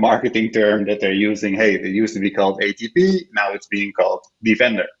shift in the marketing term that they're using. Hey, they used to be called ATP, now it's being called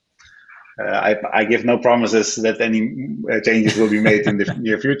Defender. I give no promises that any changes will be made in the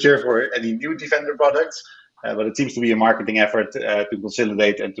near future for any new Defender products, but it seems to be a marketing effort to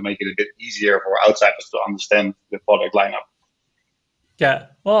consolidate and to make it a bit easier for outsiders to understand the product lineup. Yeah,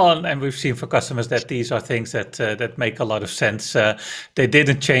 well, and we've seen for customers that these are things that make a lot of sense. They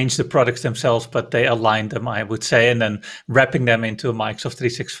didn't change the products themselves, but they aligned them, I would say, and then wrapping them into a Microsoft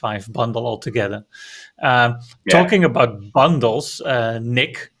 365 bundle altogether. Talking about bundles,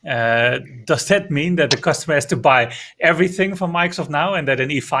 Nick, does that mean that the customer has to buy everything from Microsoft now and that an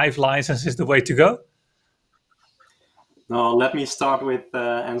E5 license is the way to go? No, let me start with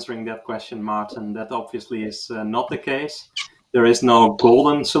answering that question, Martin. That obviously is not the case. There is no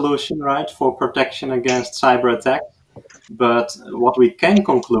golden solution, right, for protection against cyber attack. But what we can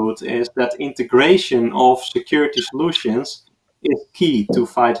conclude is that integration of security solutions is key to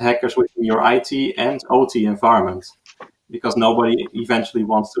fight hackers within your IT and OT environment, because nobody eventually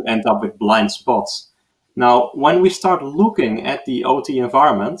wants to end up with blind spots. Now, when we start looking at the OT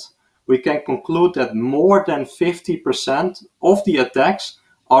environment, we can conclude that more than 50% of the attacks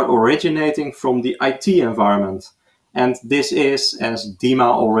are originating from the IT environment. And this is, as Dima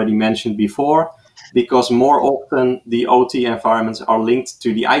already mentioned before, because more often the OT environments are linked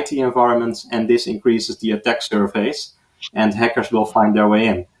to the IT environments, and this increases the attack surface, and hackers will find their way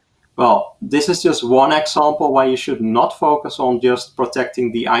in. Well, this is just one example why you should not focus on just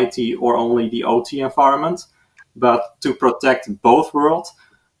protecting the IT or only the OT environment, but to protect both worlds.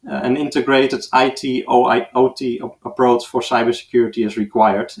 An integrated IT OT approach for cybersecurity is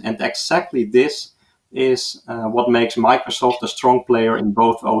required, and exactly this is what makes Microsoft a strong player in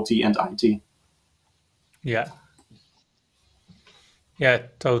both OT and IT. Yeah,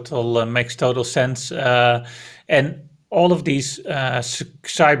 makes total sense. And all of these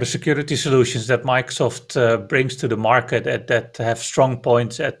cybersecurity solutions that Microsoft brings to the market that have strong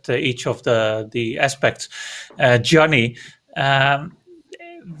points at each of the aspects. Johnny,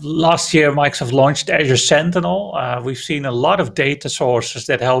 last year, Microsoft launched Azure Sentinel. We've seen a lot of data sources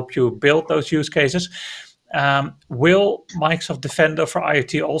that help you build those use cases. Will Microsoft Defender for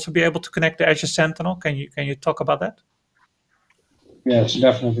IoT also be able to connect to Azure Sentinel? Can you talk about that? Yes,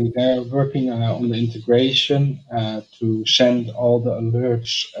 definitely. They're working on the integration to send all the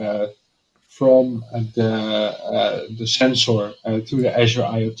alerts from the sensor to the Azure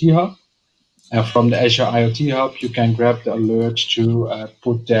IoT Hub. And from the Azure IoT Hub, you can grab the alerts to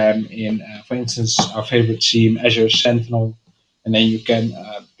put them in, for instance, our favorite theme, Azure Sentinel. And then you can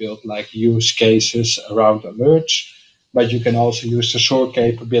build like use cases around alerts. But you can also use the SOAR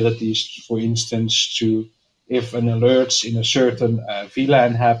capabilities, for instance, to if an alert in a certain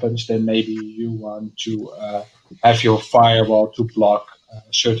VLAN happens, then maybe you want to have your firewall to block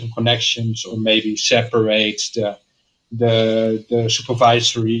certain connections, or maybe separate the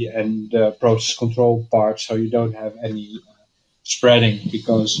supervisory and the process control part, so you don't have any spreading.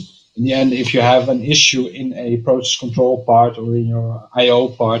 Because in the end, if you have an issue in a process control part or in your I/O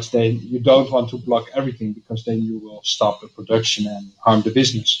part, then you don't want to block everything, because then you will stop the production and harm the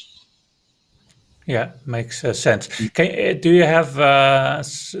business. Yeah, makes sense. Do you have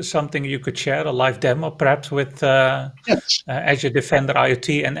something you could share, a live demo perhaps with Yes. Azure Defender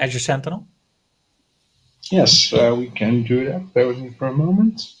IoT and Azure Sentinel? Yes, we can do that. Bear with me for a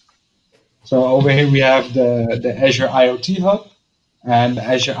moment. So over here we have the Azure IoT Hub, and the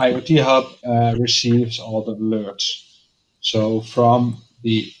Azure IoT Hub receives all the alerts. So from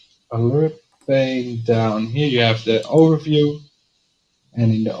the alert pane down here, you have the overview,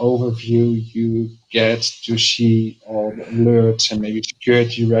 and in the overview you get to see all the alerts and maybe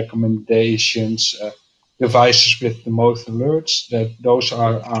security recommendations, devices with the most alerts. Those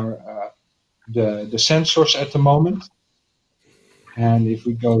are the sensors at the moment. And if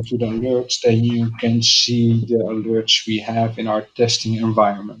we go to the alerts, then you can see the alerts we have in our testing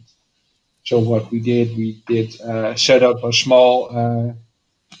environment. So what we did set up a small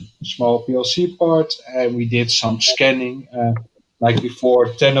PLC part, and we did some scanning. Like before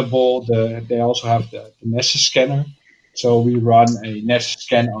Tenable, they also have the Nessus scanner. So we run a Nessus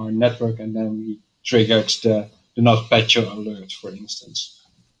scan on our network, and then we triggered the NotPetya alert, for instance.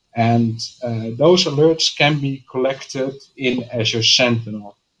 And those alerts can be collected in Azure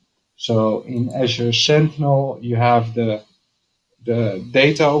Sentinel. So in Azure Sentinel, you have the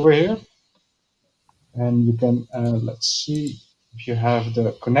data over here, and you can, let's see, if you have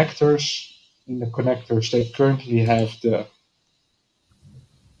the connectors. In the connectors, they currently have the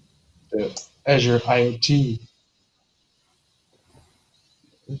Azure IoT.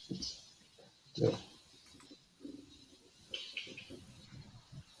 The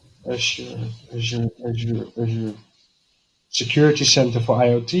Azure Security Center for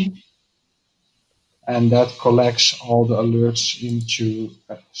IoT, and that collects all the alerts into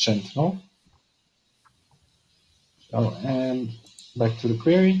Sentinel. So, and back to the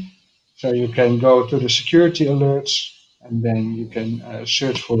query. So you can go to the security alerts, and then you can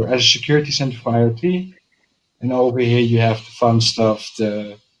search for Azure Security Center for IoT. And over here you have the fun stuff,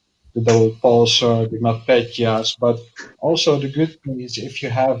 the double pulsar, the NotPetyas. But also the good thing is, if you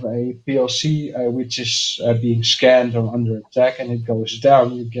have a PLC which is being scanned or under attack and it goes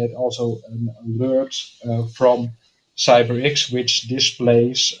down, you get also an alert from CyberX, which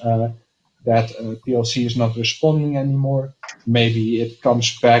displays that PLC is not responding anymore. Maybe it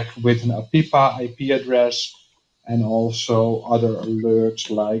comes back with an APIPA IP address, and also other alerts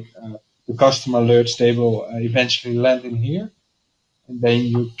like the customer alerts. They will eventually land in here. And then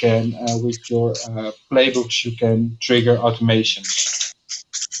you can, with your playbooks, you can trigger automation.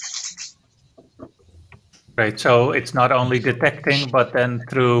 Great. So it's not only detecting, but then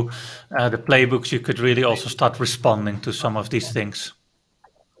through the playbooks, you could really also start responding to some of these things.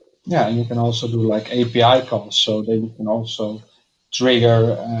 Yeah, and you can also do like API calls. So then you can also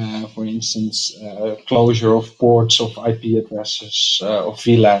trigger, for instance, closure of ports of IP addresses of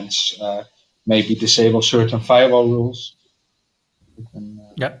VLANs, maybe disable certain firewall rules.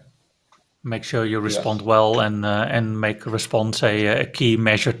 Yeah, make sure you respond well, and make response a key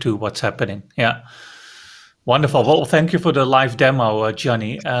measure to what's happening. Yeah, wonderful. Well, thank you for the live demo,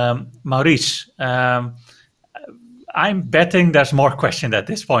 Johnny. Maurice, I'm betting there's more questions at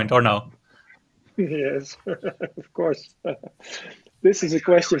this point, or no? Yes, of course. This is a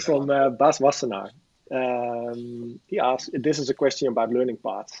question from Bas Wassenaar. He asked, this is a question about learning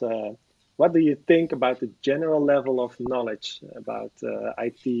paths. What do you think about the general level of knowledge about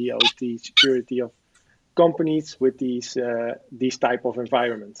IT, OT, security of companies with these type of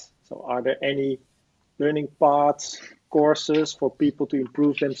environments? So are there any learning paths, courses for people to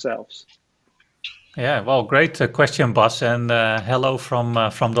improve themselves? Yeah, well, great question, Bas, and hello from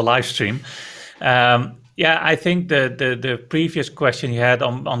the live stream. Yeah, I think the previous question you had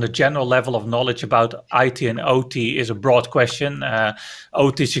on the general level of knowledge about IT and OT is a broad question.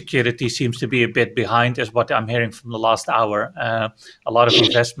 OT security seems to be a bit behind, is what I'm hearing from the last hour. A lot of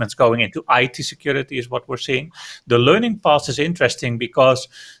investments going into IT security is what we're seeing. The learning path is interesting because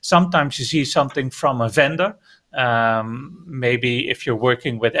sometimes you see something from a vendor Maybe if you're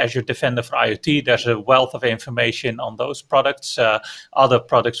working with Azure Defender for IoT, there's a wealth of information on those products. Other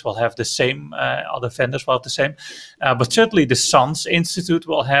products will have the same, other vendors will have the same. But certainly the SANS Institute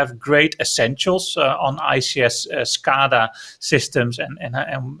will have great essentials on ICS SCADA systems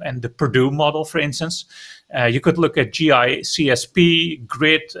and the Perdue model, for instance. You could look at GI, CSP,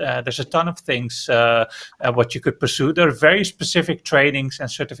 grid. There's a ton of things what you could pursue. There are very specific trainings and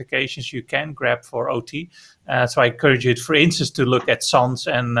certifications you can grab for OT. So I encourage you, for instance, to look at SANS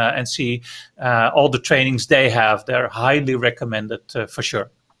and see all the trainings they have. They're highly recommended for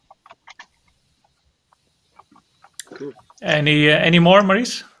sure. Cool. Any more,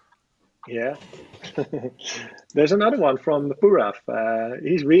 Maurice? Yeah. There's another one from Purav.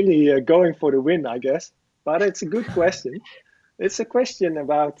 He's really going for the win, I guess. But it's a good question. It's a question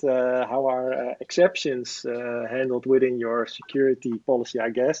about how are exceptions handled within your security policy, I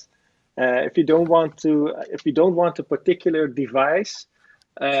guess. If you don't want a particular device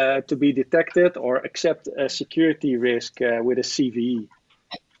to be detected or accept a security risk with a CVE,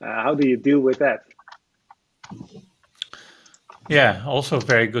 how do you deal with that? Yeah, also a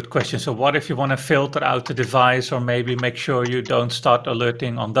very good question. So what if you want to filter out the device or maybe make sure you don't start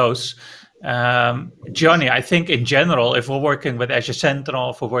alerting on those? Johnny, I think in general, if we're working with Azure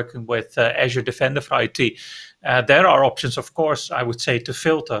Sentinel, if we're working with Azure Defender for IT, there are options, of course, I would say, to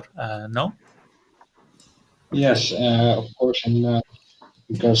filter, no? Yes, of course, and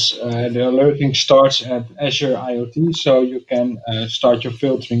because the alerting starts at Azure IoT, so you can start your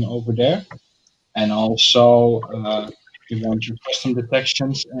filtering over there. And also, you want your custom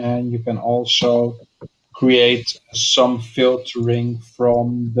detections, and you can also create some filtering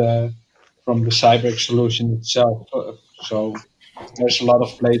from the CyberX solution itself. So there's a lot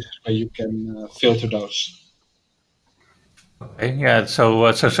of places where you can filter those. Okay, yeah,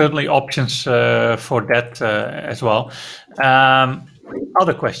 so certainly options for that as well.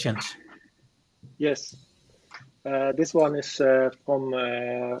 Other questions? Yes. This one is from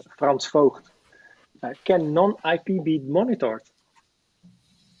Frans Vogt. Can non-IP be monitored?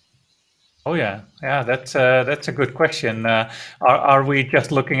 Oh yeah, that's a good question. Are we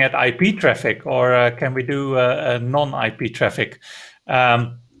just looking at IP traffic, or can we do non-IP traffic?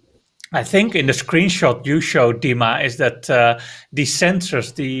 I think in the screenshot you showed, Dima, is that these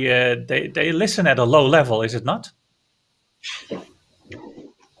sensors, they listen at a low level, is it not?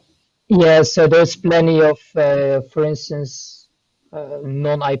 Yeah, so there's plenty of, for instance,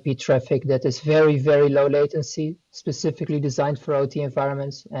 non-IP traffic that is very, very low latency, specifically designed for OT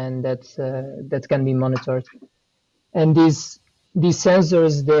environments, and that can be monitored. And these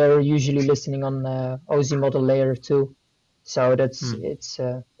sensors, they're usually listening on OSI model layer 2, so that's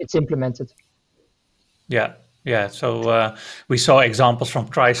it's implemented. Yeah. So we saw examples from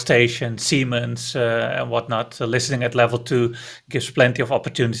TriStation, Siemens, and whatnot. So listening at level 2 gives plenty of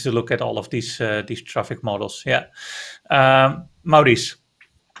opportunity to look at all of these traffic models. Yeah. Maurice.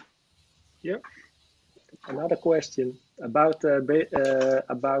 Yeah. Another question about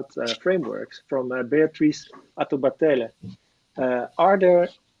frameworks from Beatrice Atobatele.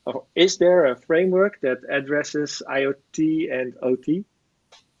 Is there a framework that addresses IoT and OT?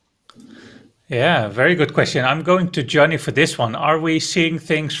 Yeah, very good question. I'm going to Johnny for this one. Are we seeing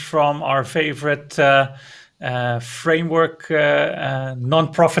things from our favorite framework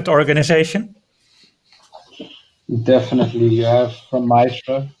non-profit organization? Definitely, you have from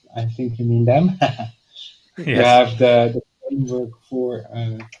Mitra. I think you mean them. Yes. You have the framework for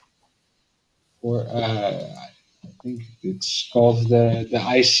I think it's called the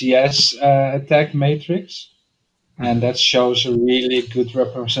ICS attack matrix, and that shows a really good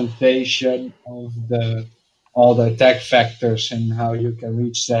representation of all the attack factors and how you can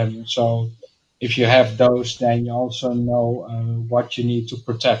reach them. So if you have those, then you also know what you need to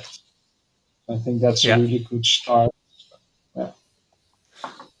protect. I think that's a really good start.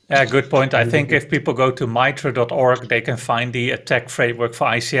 Yeah, good point. I think if people go to mitra.org, they can find the attack framework for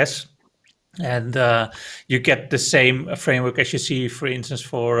ICS. And you get the same framework as you see, for instance,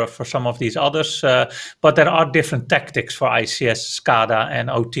 for some of these others. But there are different tactics for ICS, SCADA, and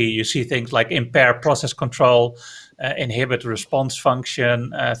OT. You see things like impair process control, inhibit response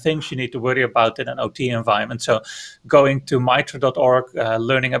function, things you need to worry about in an OT environment. So going to mitra.org,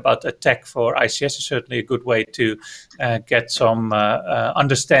 learning about attack for ICS is certainly a good way to get some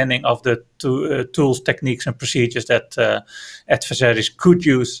understanding of the tools, techniques, and procedures that adversaries could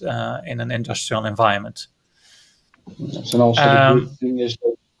use in an industrial environment. Yes, and also the good thing is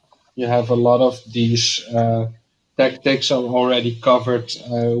that you have a lot of these tactics are already covered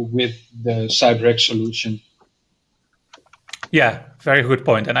with the CyberX solution. Yeah, very good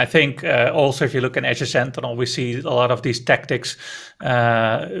point. And I think also if you look in Azure Sentinel, we see a lot of these tactics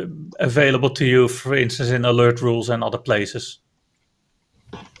available to you, for instance, in alert rules and other places.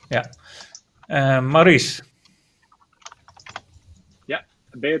 Yeah. Maurice. Yeah,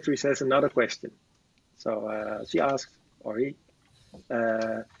 Beatrice has another question. So she asks, or he,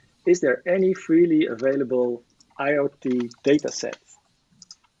 is there any freely available IoT dataset?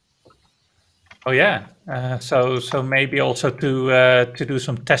 Oh yeah, so maybe also to do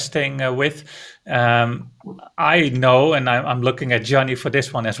some testing with. I know, and I'm looking at Johnny for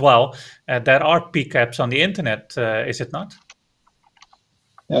this one as well. There are PCAPs on the internet, is it not?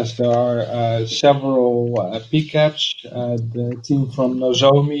 Yes, there are several PCAPs. The team from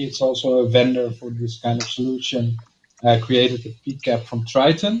Nozomi, it's also a vendor for this kind of solution, created a PCAP from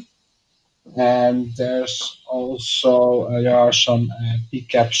Triton. And there's also there are some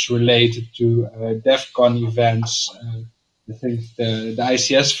PCAPs related to DEF CON events. I think the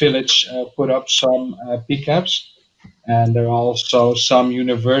ICS Village put up some PCAPs, and there are also some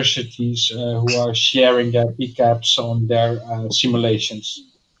universities who are sharing their PCAPs on their simulations.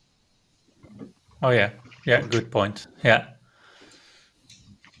 Oh yeah, good point. Yeah.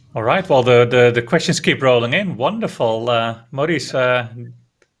 All right. Well, the questions keep rolling in. Wonderful, Maurice.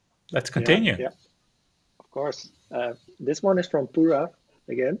 Let's continue. Yeah, of course. This one is from Pura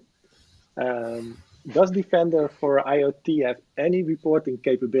again. Does Defender for IoT have any reporting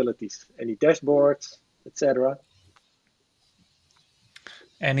capabilities, any dashboards, etc.?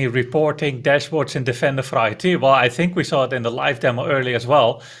 Any reporting dashboards in Defender for IoT? Well, I think we saw it in the live demo earlier as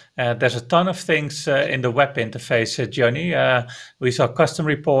well. There's a ton of things in the web interface, Johnny. We saw custom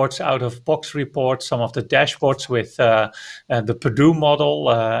reports, out-of-box reports, some of the dashboards with the Perdue model,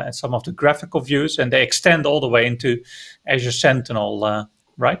 and some of the graphical views, and they extend all the way into Azure Sentinel,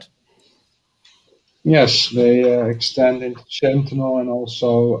 right? Yes, they extend into Sentinel, and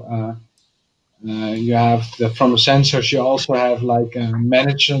also you have from the sensors, you also have like a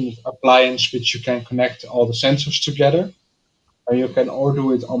management appliance which you can connect all the sensors together. Or you can or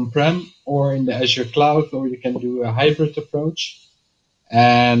do it on-prem or in the Azure cloud, or you can do a hybrid approach.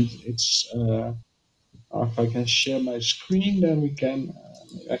 And it's if I can share my screen, then we can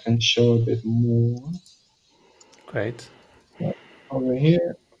I can show a bit more. Great. Over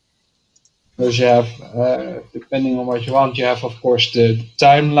here. Because you have, depending on what you want, you have, of course, the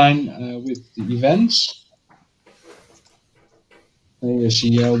timeline with the events. And you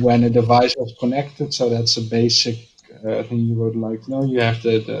see when a device was connected, so that's a basic thing you would like to know. You have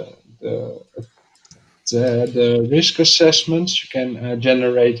the risk assessments. You can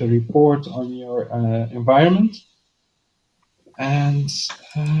generate a report on your environment. And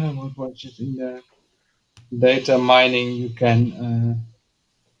what was it in the data mining? You can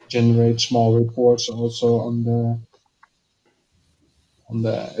generate small reports also on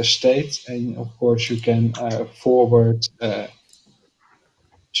the estate, and of course you can forward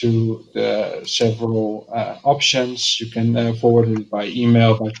to the several options. You can forward it by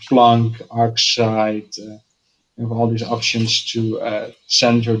email, by Splunk, ArcSight. You have all these options to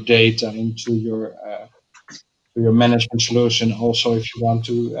send your data into your management solution. Also, if you want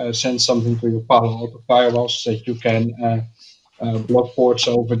to send something to your Palo Alto firewall, so that you can block ports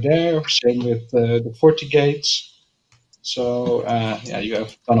over there. Same with the FortiGates. So yeah, you have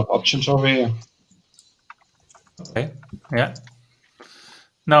a ton of options over here. Okay. Yeah.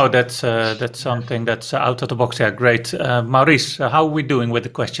 No, that's something that's out of the box. Yeah, great. Maurice, how are we doing with the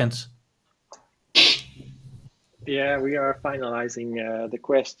questions? Yeah, we are finalizing the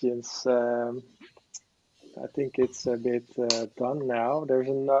questions. I think it's a bit done now.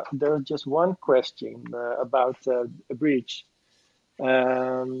 There's just one question about a breach.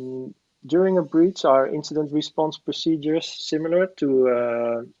 During a breach, are incident response procedures similar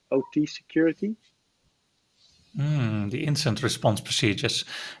to OT security? The incident response procedures.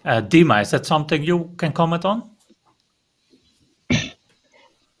 Dima, is that something you can comment on?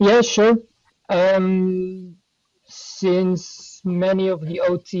 Yeah, sure. Since many of the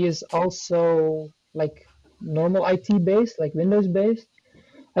OT is also like normal IT based, like Windows based,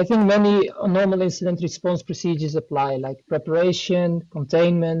 I think many normal incident response procedures apply, like preparation,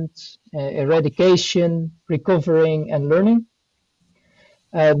 containment, eradication, recovering, and learning.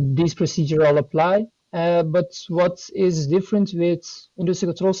 These procedures all apply. But what is different with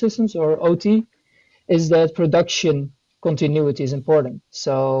industrial control systems or OT is that production continuity is important.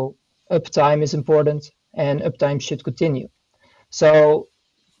 So uptime is important, and uptime should continue. So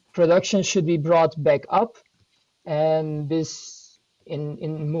production should be brought back up, and this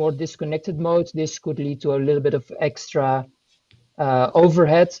in more disconnected mode, this could lead to a little bit of extra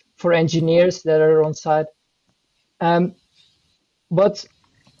overhead for engineers that are on site. But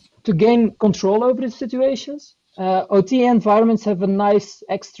to gain control over the situations, OT environments have a nice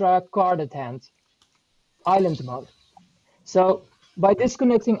extra card at hand, island mode. So by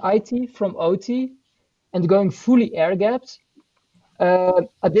disconnecting IT from OT and going fully air-gapped,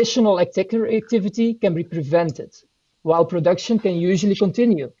 additional attacker activity can be prevented, while production can usually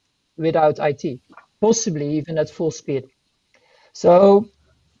continue without IT, possibly even at full speed. So,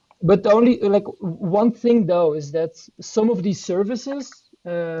 but only like one thing though is that some of these services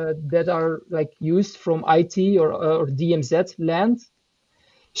that are like used from IT or DMZ land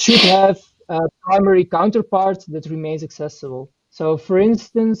should have a primary counterpart that remains accessible. So for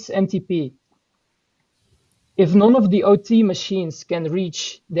instance, NTP. If none of the OT machines can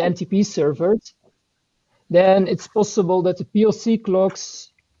reach the NTP servers, then it's possible that the PLC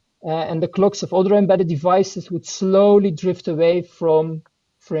clocks and the clocks of other embedded devices would slowly drift away from,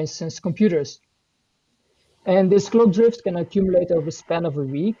 for instance, computers. And this clock drift can accumulate over the span of a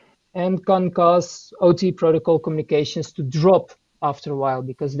week and can cause OT protocol communications to drop after a while,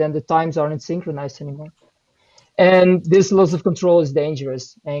 because then the times aren't synchronized anymore. And this loss of control is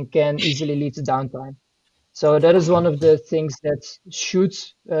dangerous and can easily lead to downtime. So that is one of the things that should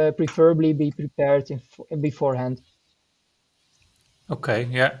preferably be prepared beforehand. Okay,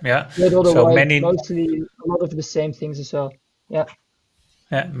 yeah. But otherwise, So many, mostly a lot of the same things as well. Yeah.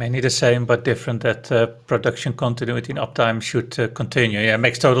 yeah, many the same, but different. That production continuity and uptime should continue. Yeah,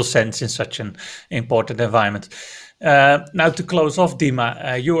 makes total sense in such an important environment. Now to close off,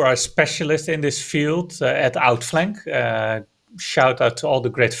 Dima, you are a specialist in this field at Outflank. Shout out to all the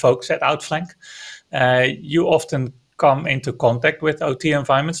great folks at Outflank. You often come into contact with OT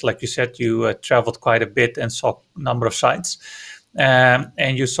environments. Like you said, you traveled quite a bit and saw a number of sites.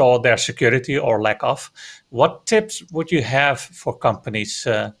 And you saw their security or lack of. What tips would you have for companies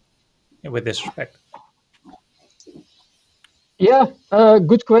with this respect? Yeah,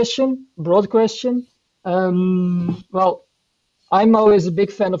 good question, broad question. Well, I'm always a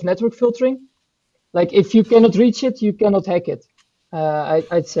big fan of network filtering. Like if you cannot reach it, you cannot hack it.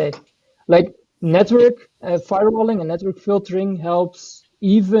 I'd say, like network firewalling and network filtering helps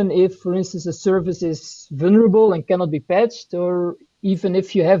even if, for instance, a service is vulnerable and cannot be patched, or even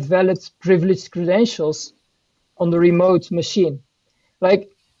if you have valid privileged credentials on the remote machine. Like,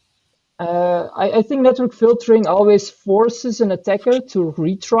 I think network filtering always forces an attacker to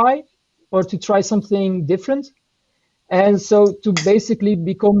retry or to try something different. And so to basically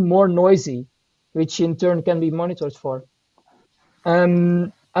become more noisy, which in turn can be monitored for.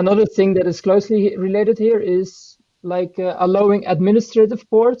 Another thing that is closely related here is like allowing administrative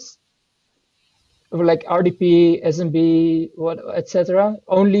ports, like RDP, SMB, etc.,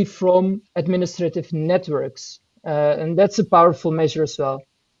 only from administrative networks, and that's a powerful measure as well.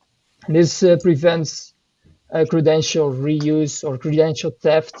 And this prevents credential reuse or credential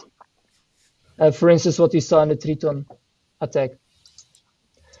theft. For instance, what we saw in the Triton attack.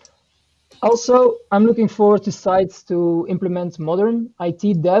 Also, I'm looking forward to sites to implement modern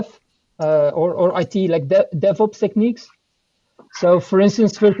IT dev or IT like DevOps techniques. So for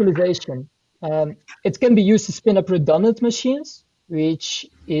instance, virtualization. It can be used to spin up redundant machines, which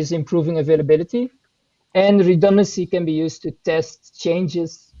is improving availability. And redundancy can be used to test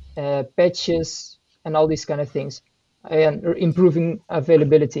changes, patches, and all these kind of things, and improving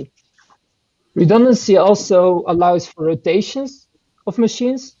availability. Redundancy also allows for rotations of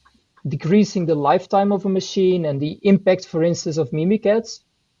machines, decreasing the lifetime of a machine and the impact, for instance, of Mimikatz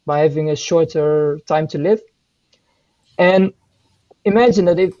by having a shorter time to live. And imagine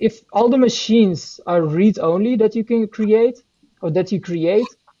that if all the machines are read-only that you can create, or that you create,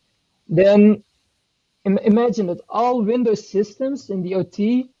 then imagine that all Windows systems in the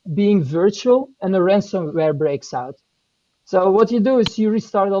OT being virtual and a ransomware breaks out. So what you do is you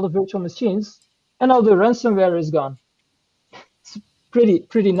restart all the virtual machines and all the ransomware is gone. It's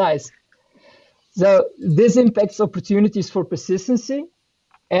pretty nice. So this impacts opportunities for persistency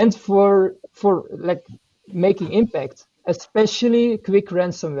and for like making impact, especially quick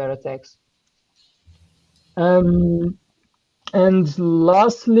ransomware attacks. And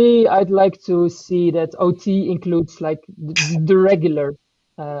lastly, I'd like to see that OT includes like the regular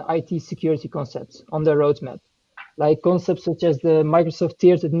IT security concepts on the roadmap. Like concepts such as the Microsoft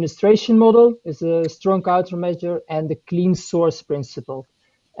tiered administration model is a strong countermeasure, and the clean source principle.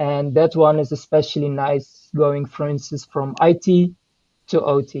 And that one is especially nice going, for instance, from IT to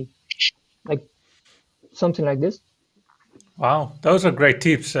OT, like something like this. Wow, those are great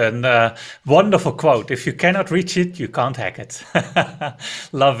tips and wonderful quote. If you cannot reach it, you can't hack it.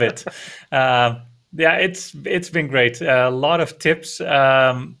 Love it. Yeah, it's been great. A lot of tips.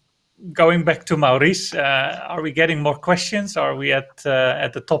 going back to Maurice, are we getting more questions? Are we at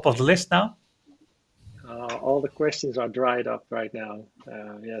the top of the list now? All the questions are dried up right now.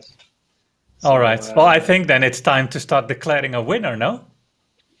 Yes. All right. Well, I think then it's time to start declaring a winner, no?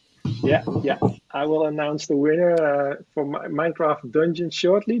 Yeah. I will announce the winner for Minecraft Dungeons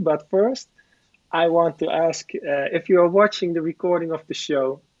shortly. But first, I want to ask if you are watching the recording of the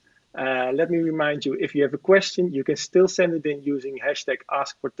show, let me remind you, if you have a question, you can still send it in using hashtag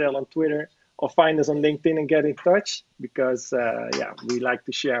 #AskVortel on Twitter, or find us on LinkedIn and get in touch, because we like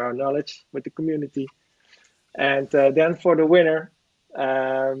to share our knowledge with the community. And then for the winner,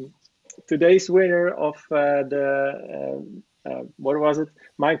 today's winner of what was it?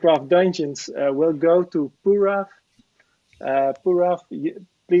 Minecraft Dungeons will go to Purav. Purav,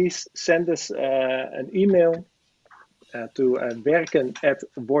 please send us an email to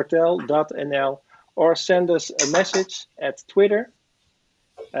werken@wortel.nl, or send us a message at Twitter,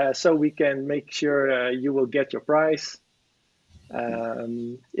 so we can make sure you will get your prize.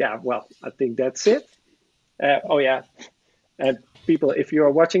 Well, I think that's it. And people, if you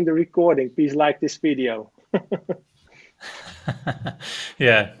are watching the recording, please like this video.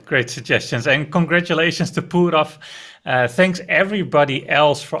 Yeah, great suggestions, and congratulations to Purav. Thanks everybody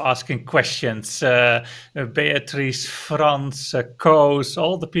else for asking questions. Beatrice, Frans, Koos,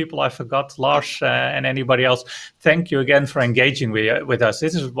 all the people I forgot, Lars, and anybody else. Thank you again for engaging with us.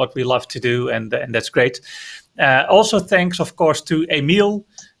 This is what we love to do, and that's great. Also, thanks, of course, to Emil,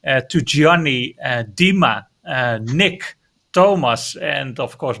 to Gianni, Dima, Nick, Thomas, and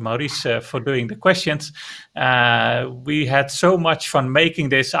of course Maurice for doing the questions. We had so much fun making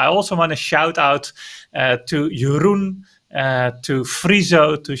this. I also want to shout out to Jeroen, to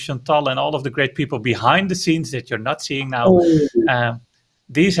Friso, to Chantal, and all of the great people behind the scenes that you're not seeing now.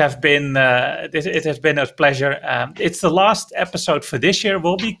 These have been, it has been a pleasure. It's the last episode for this year.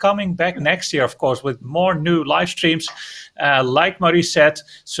 We'll be coming back next year, of course, with more new live streams. Like Maurice said,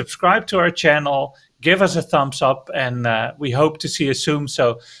 subscribe to our channel, give us a thumbs up, and we hope to see you soon.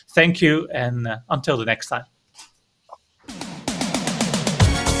 So thank you, and until the next time.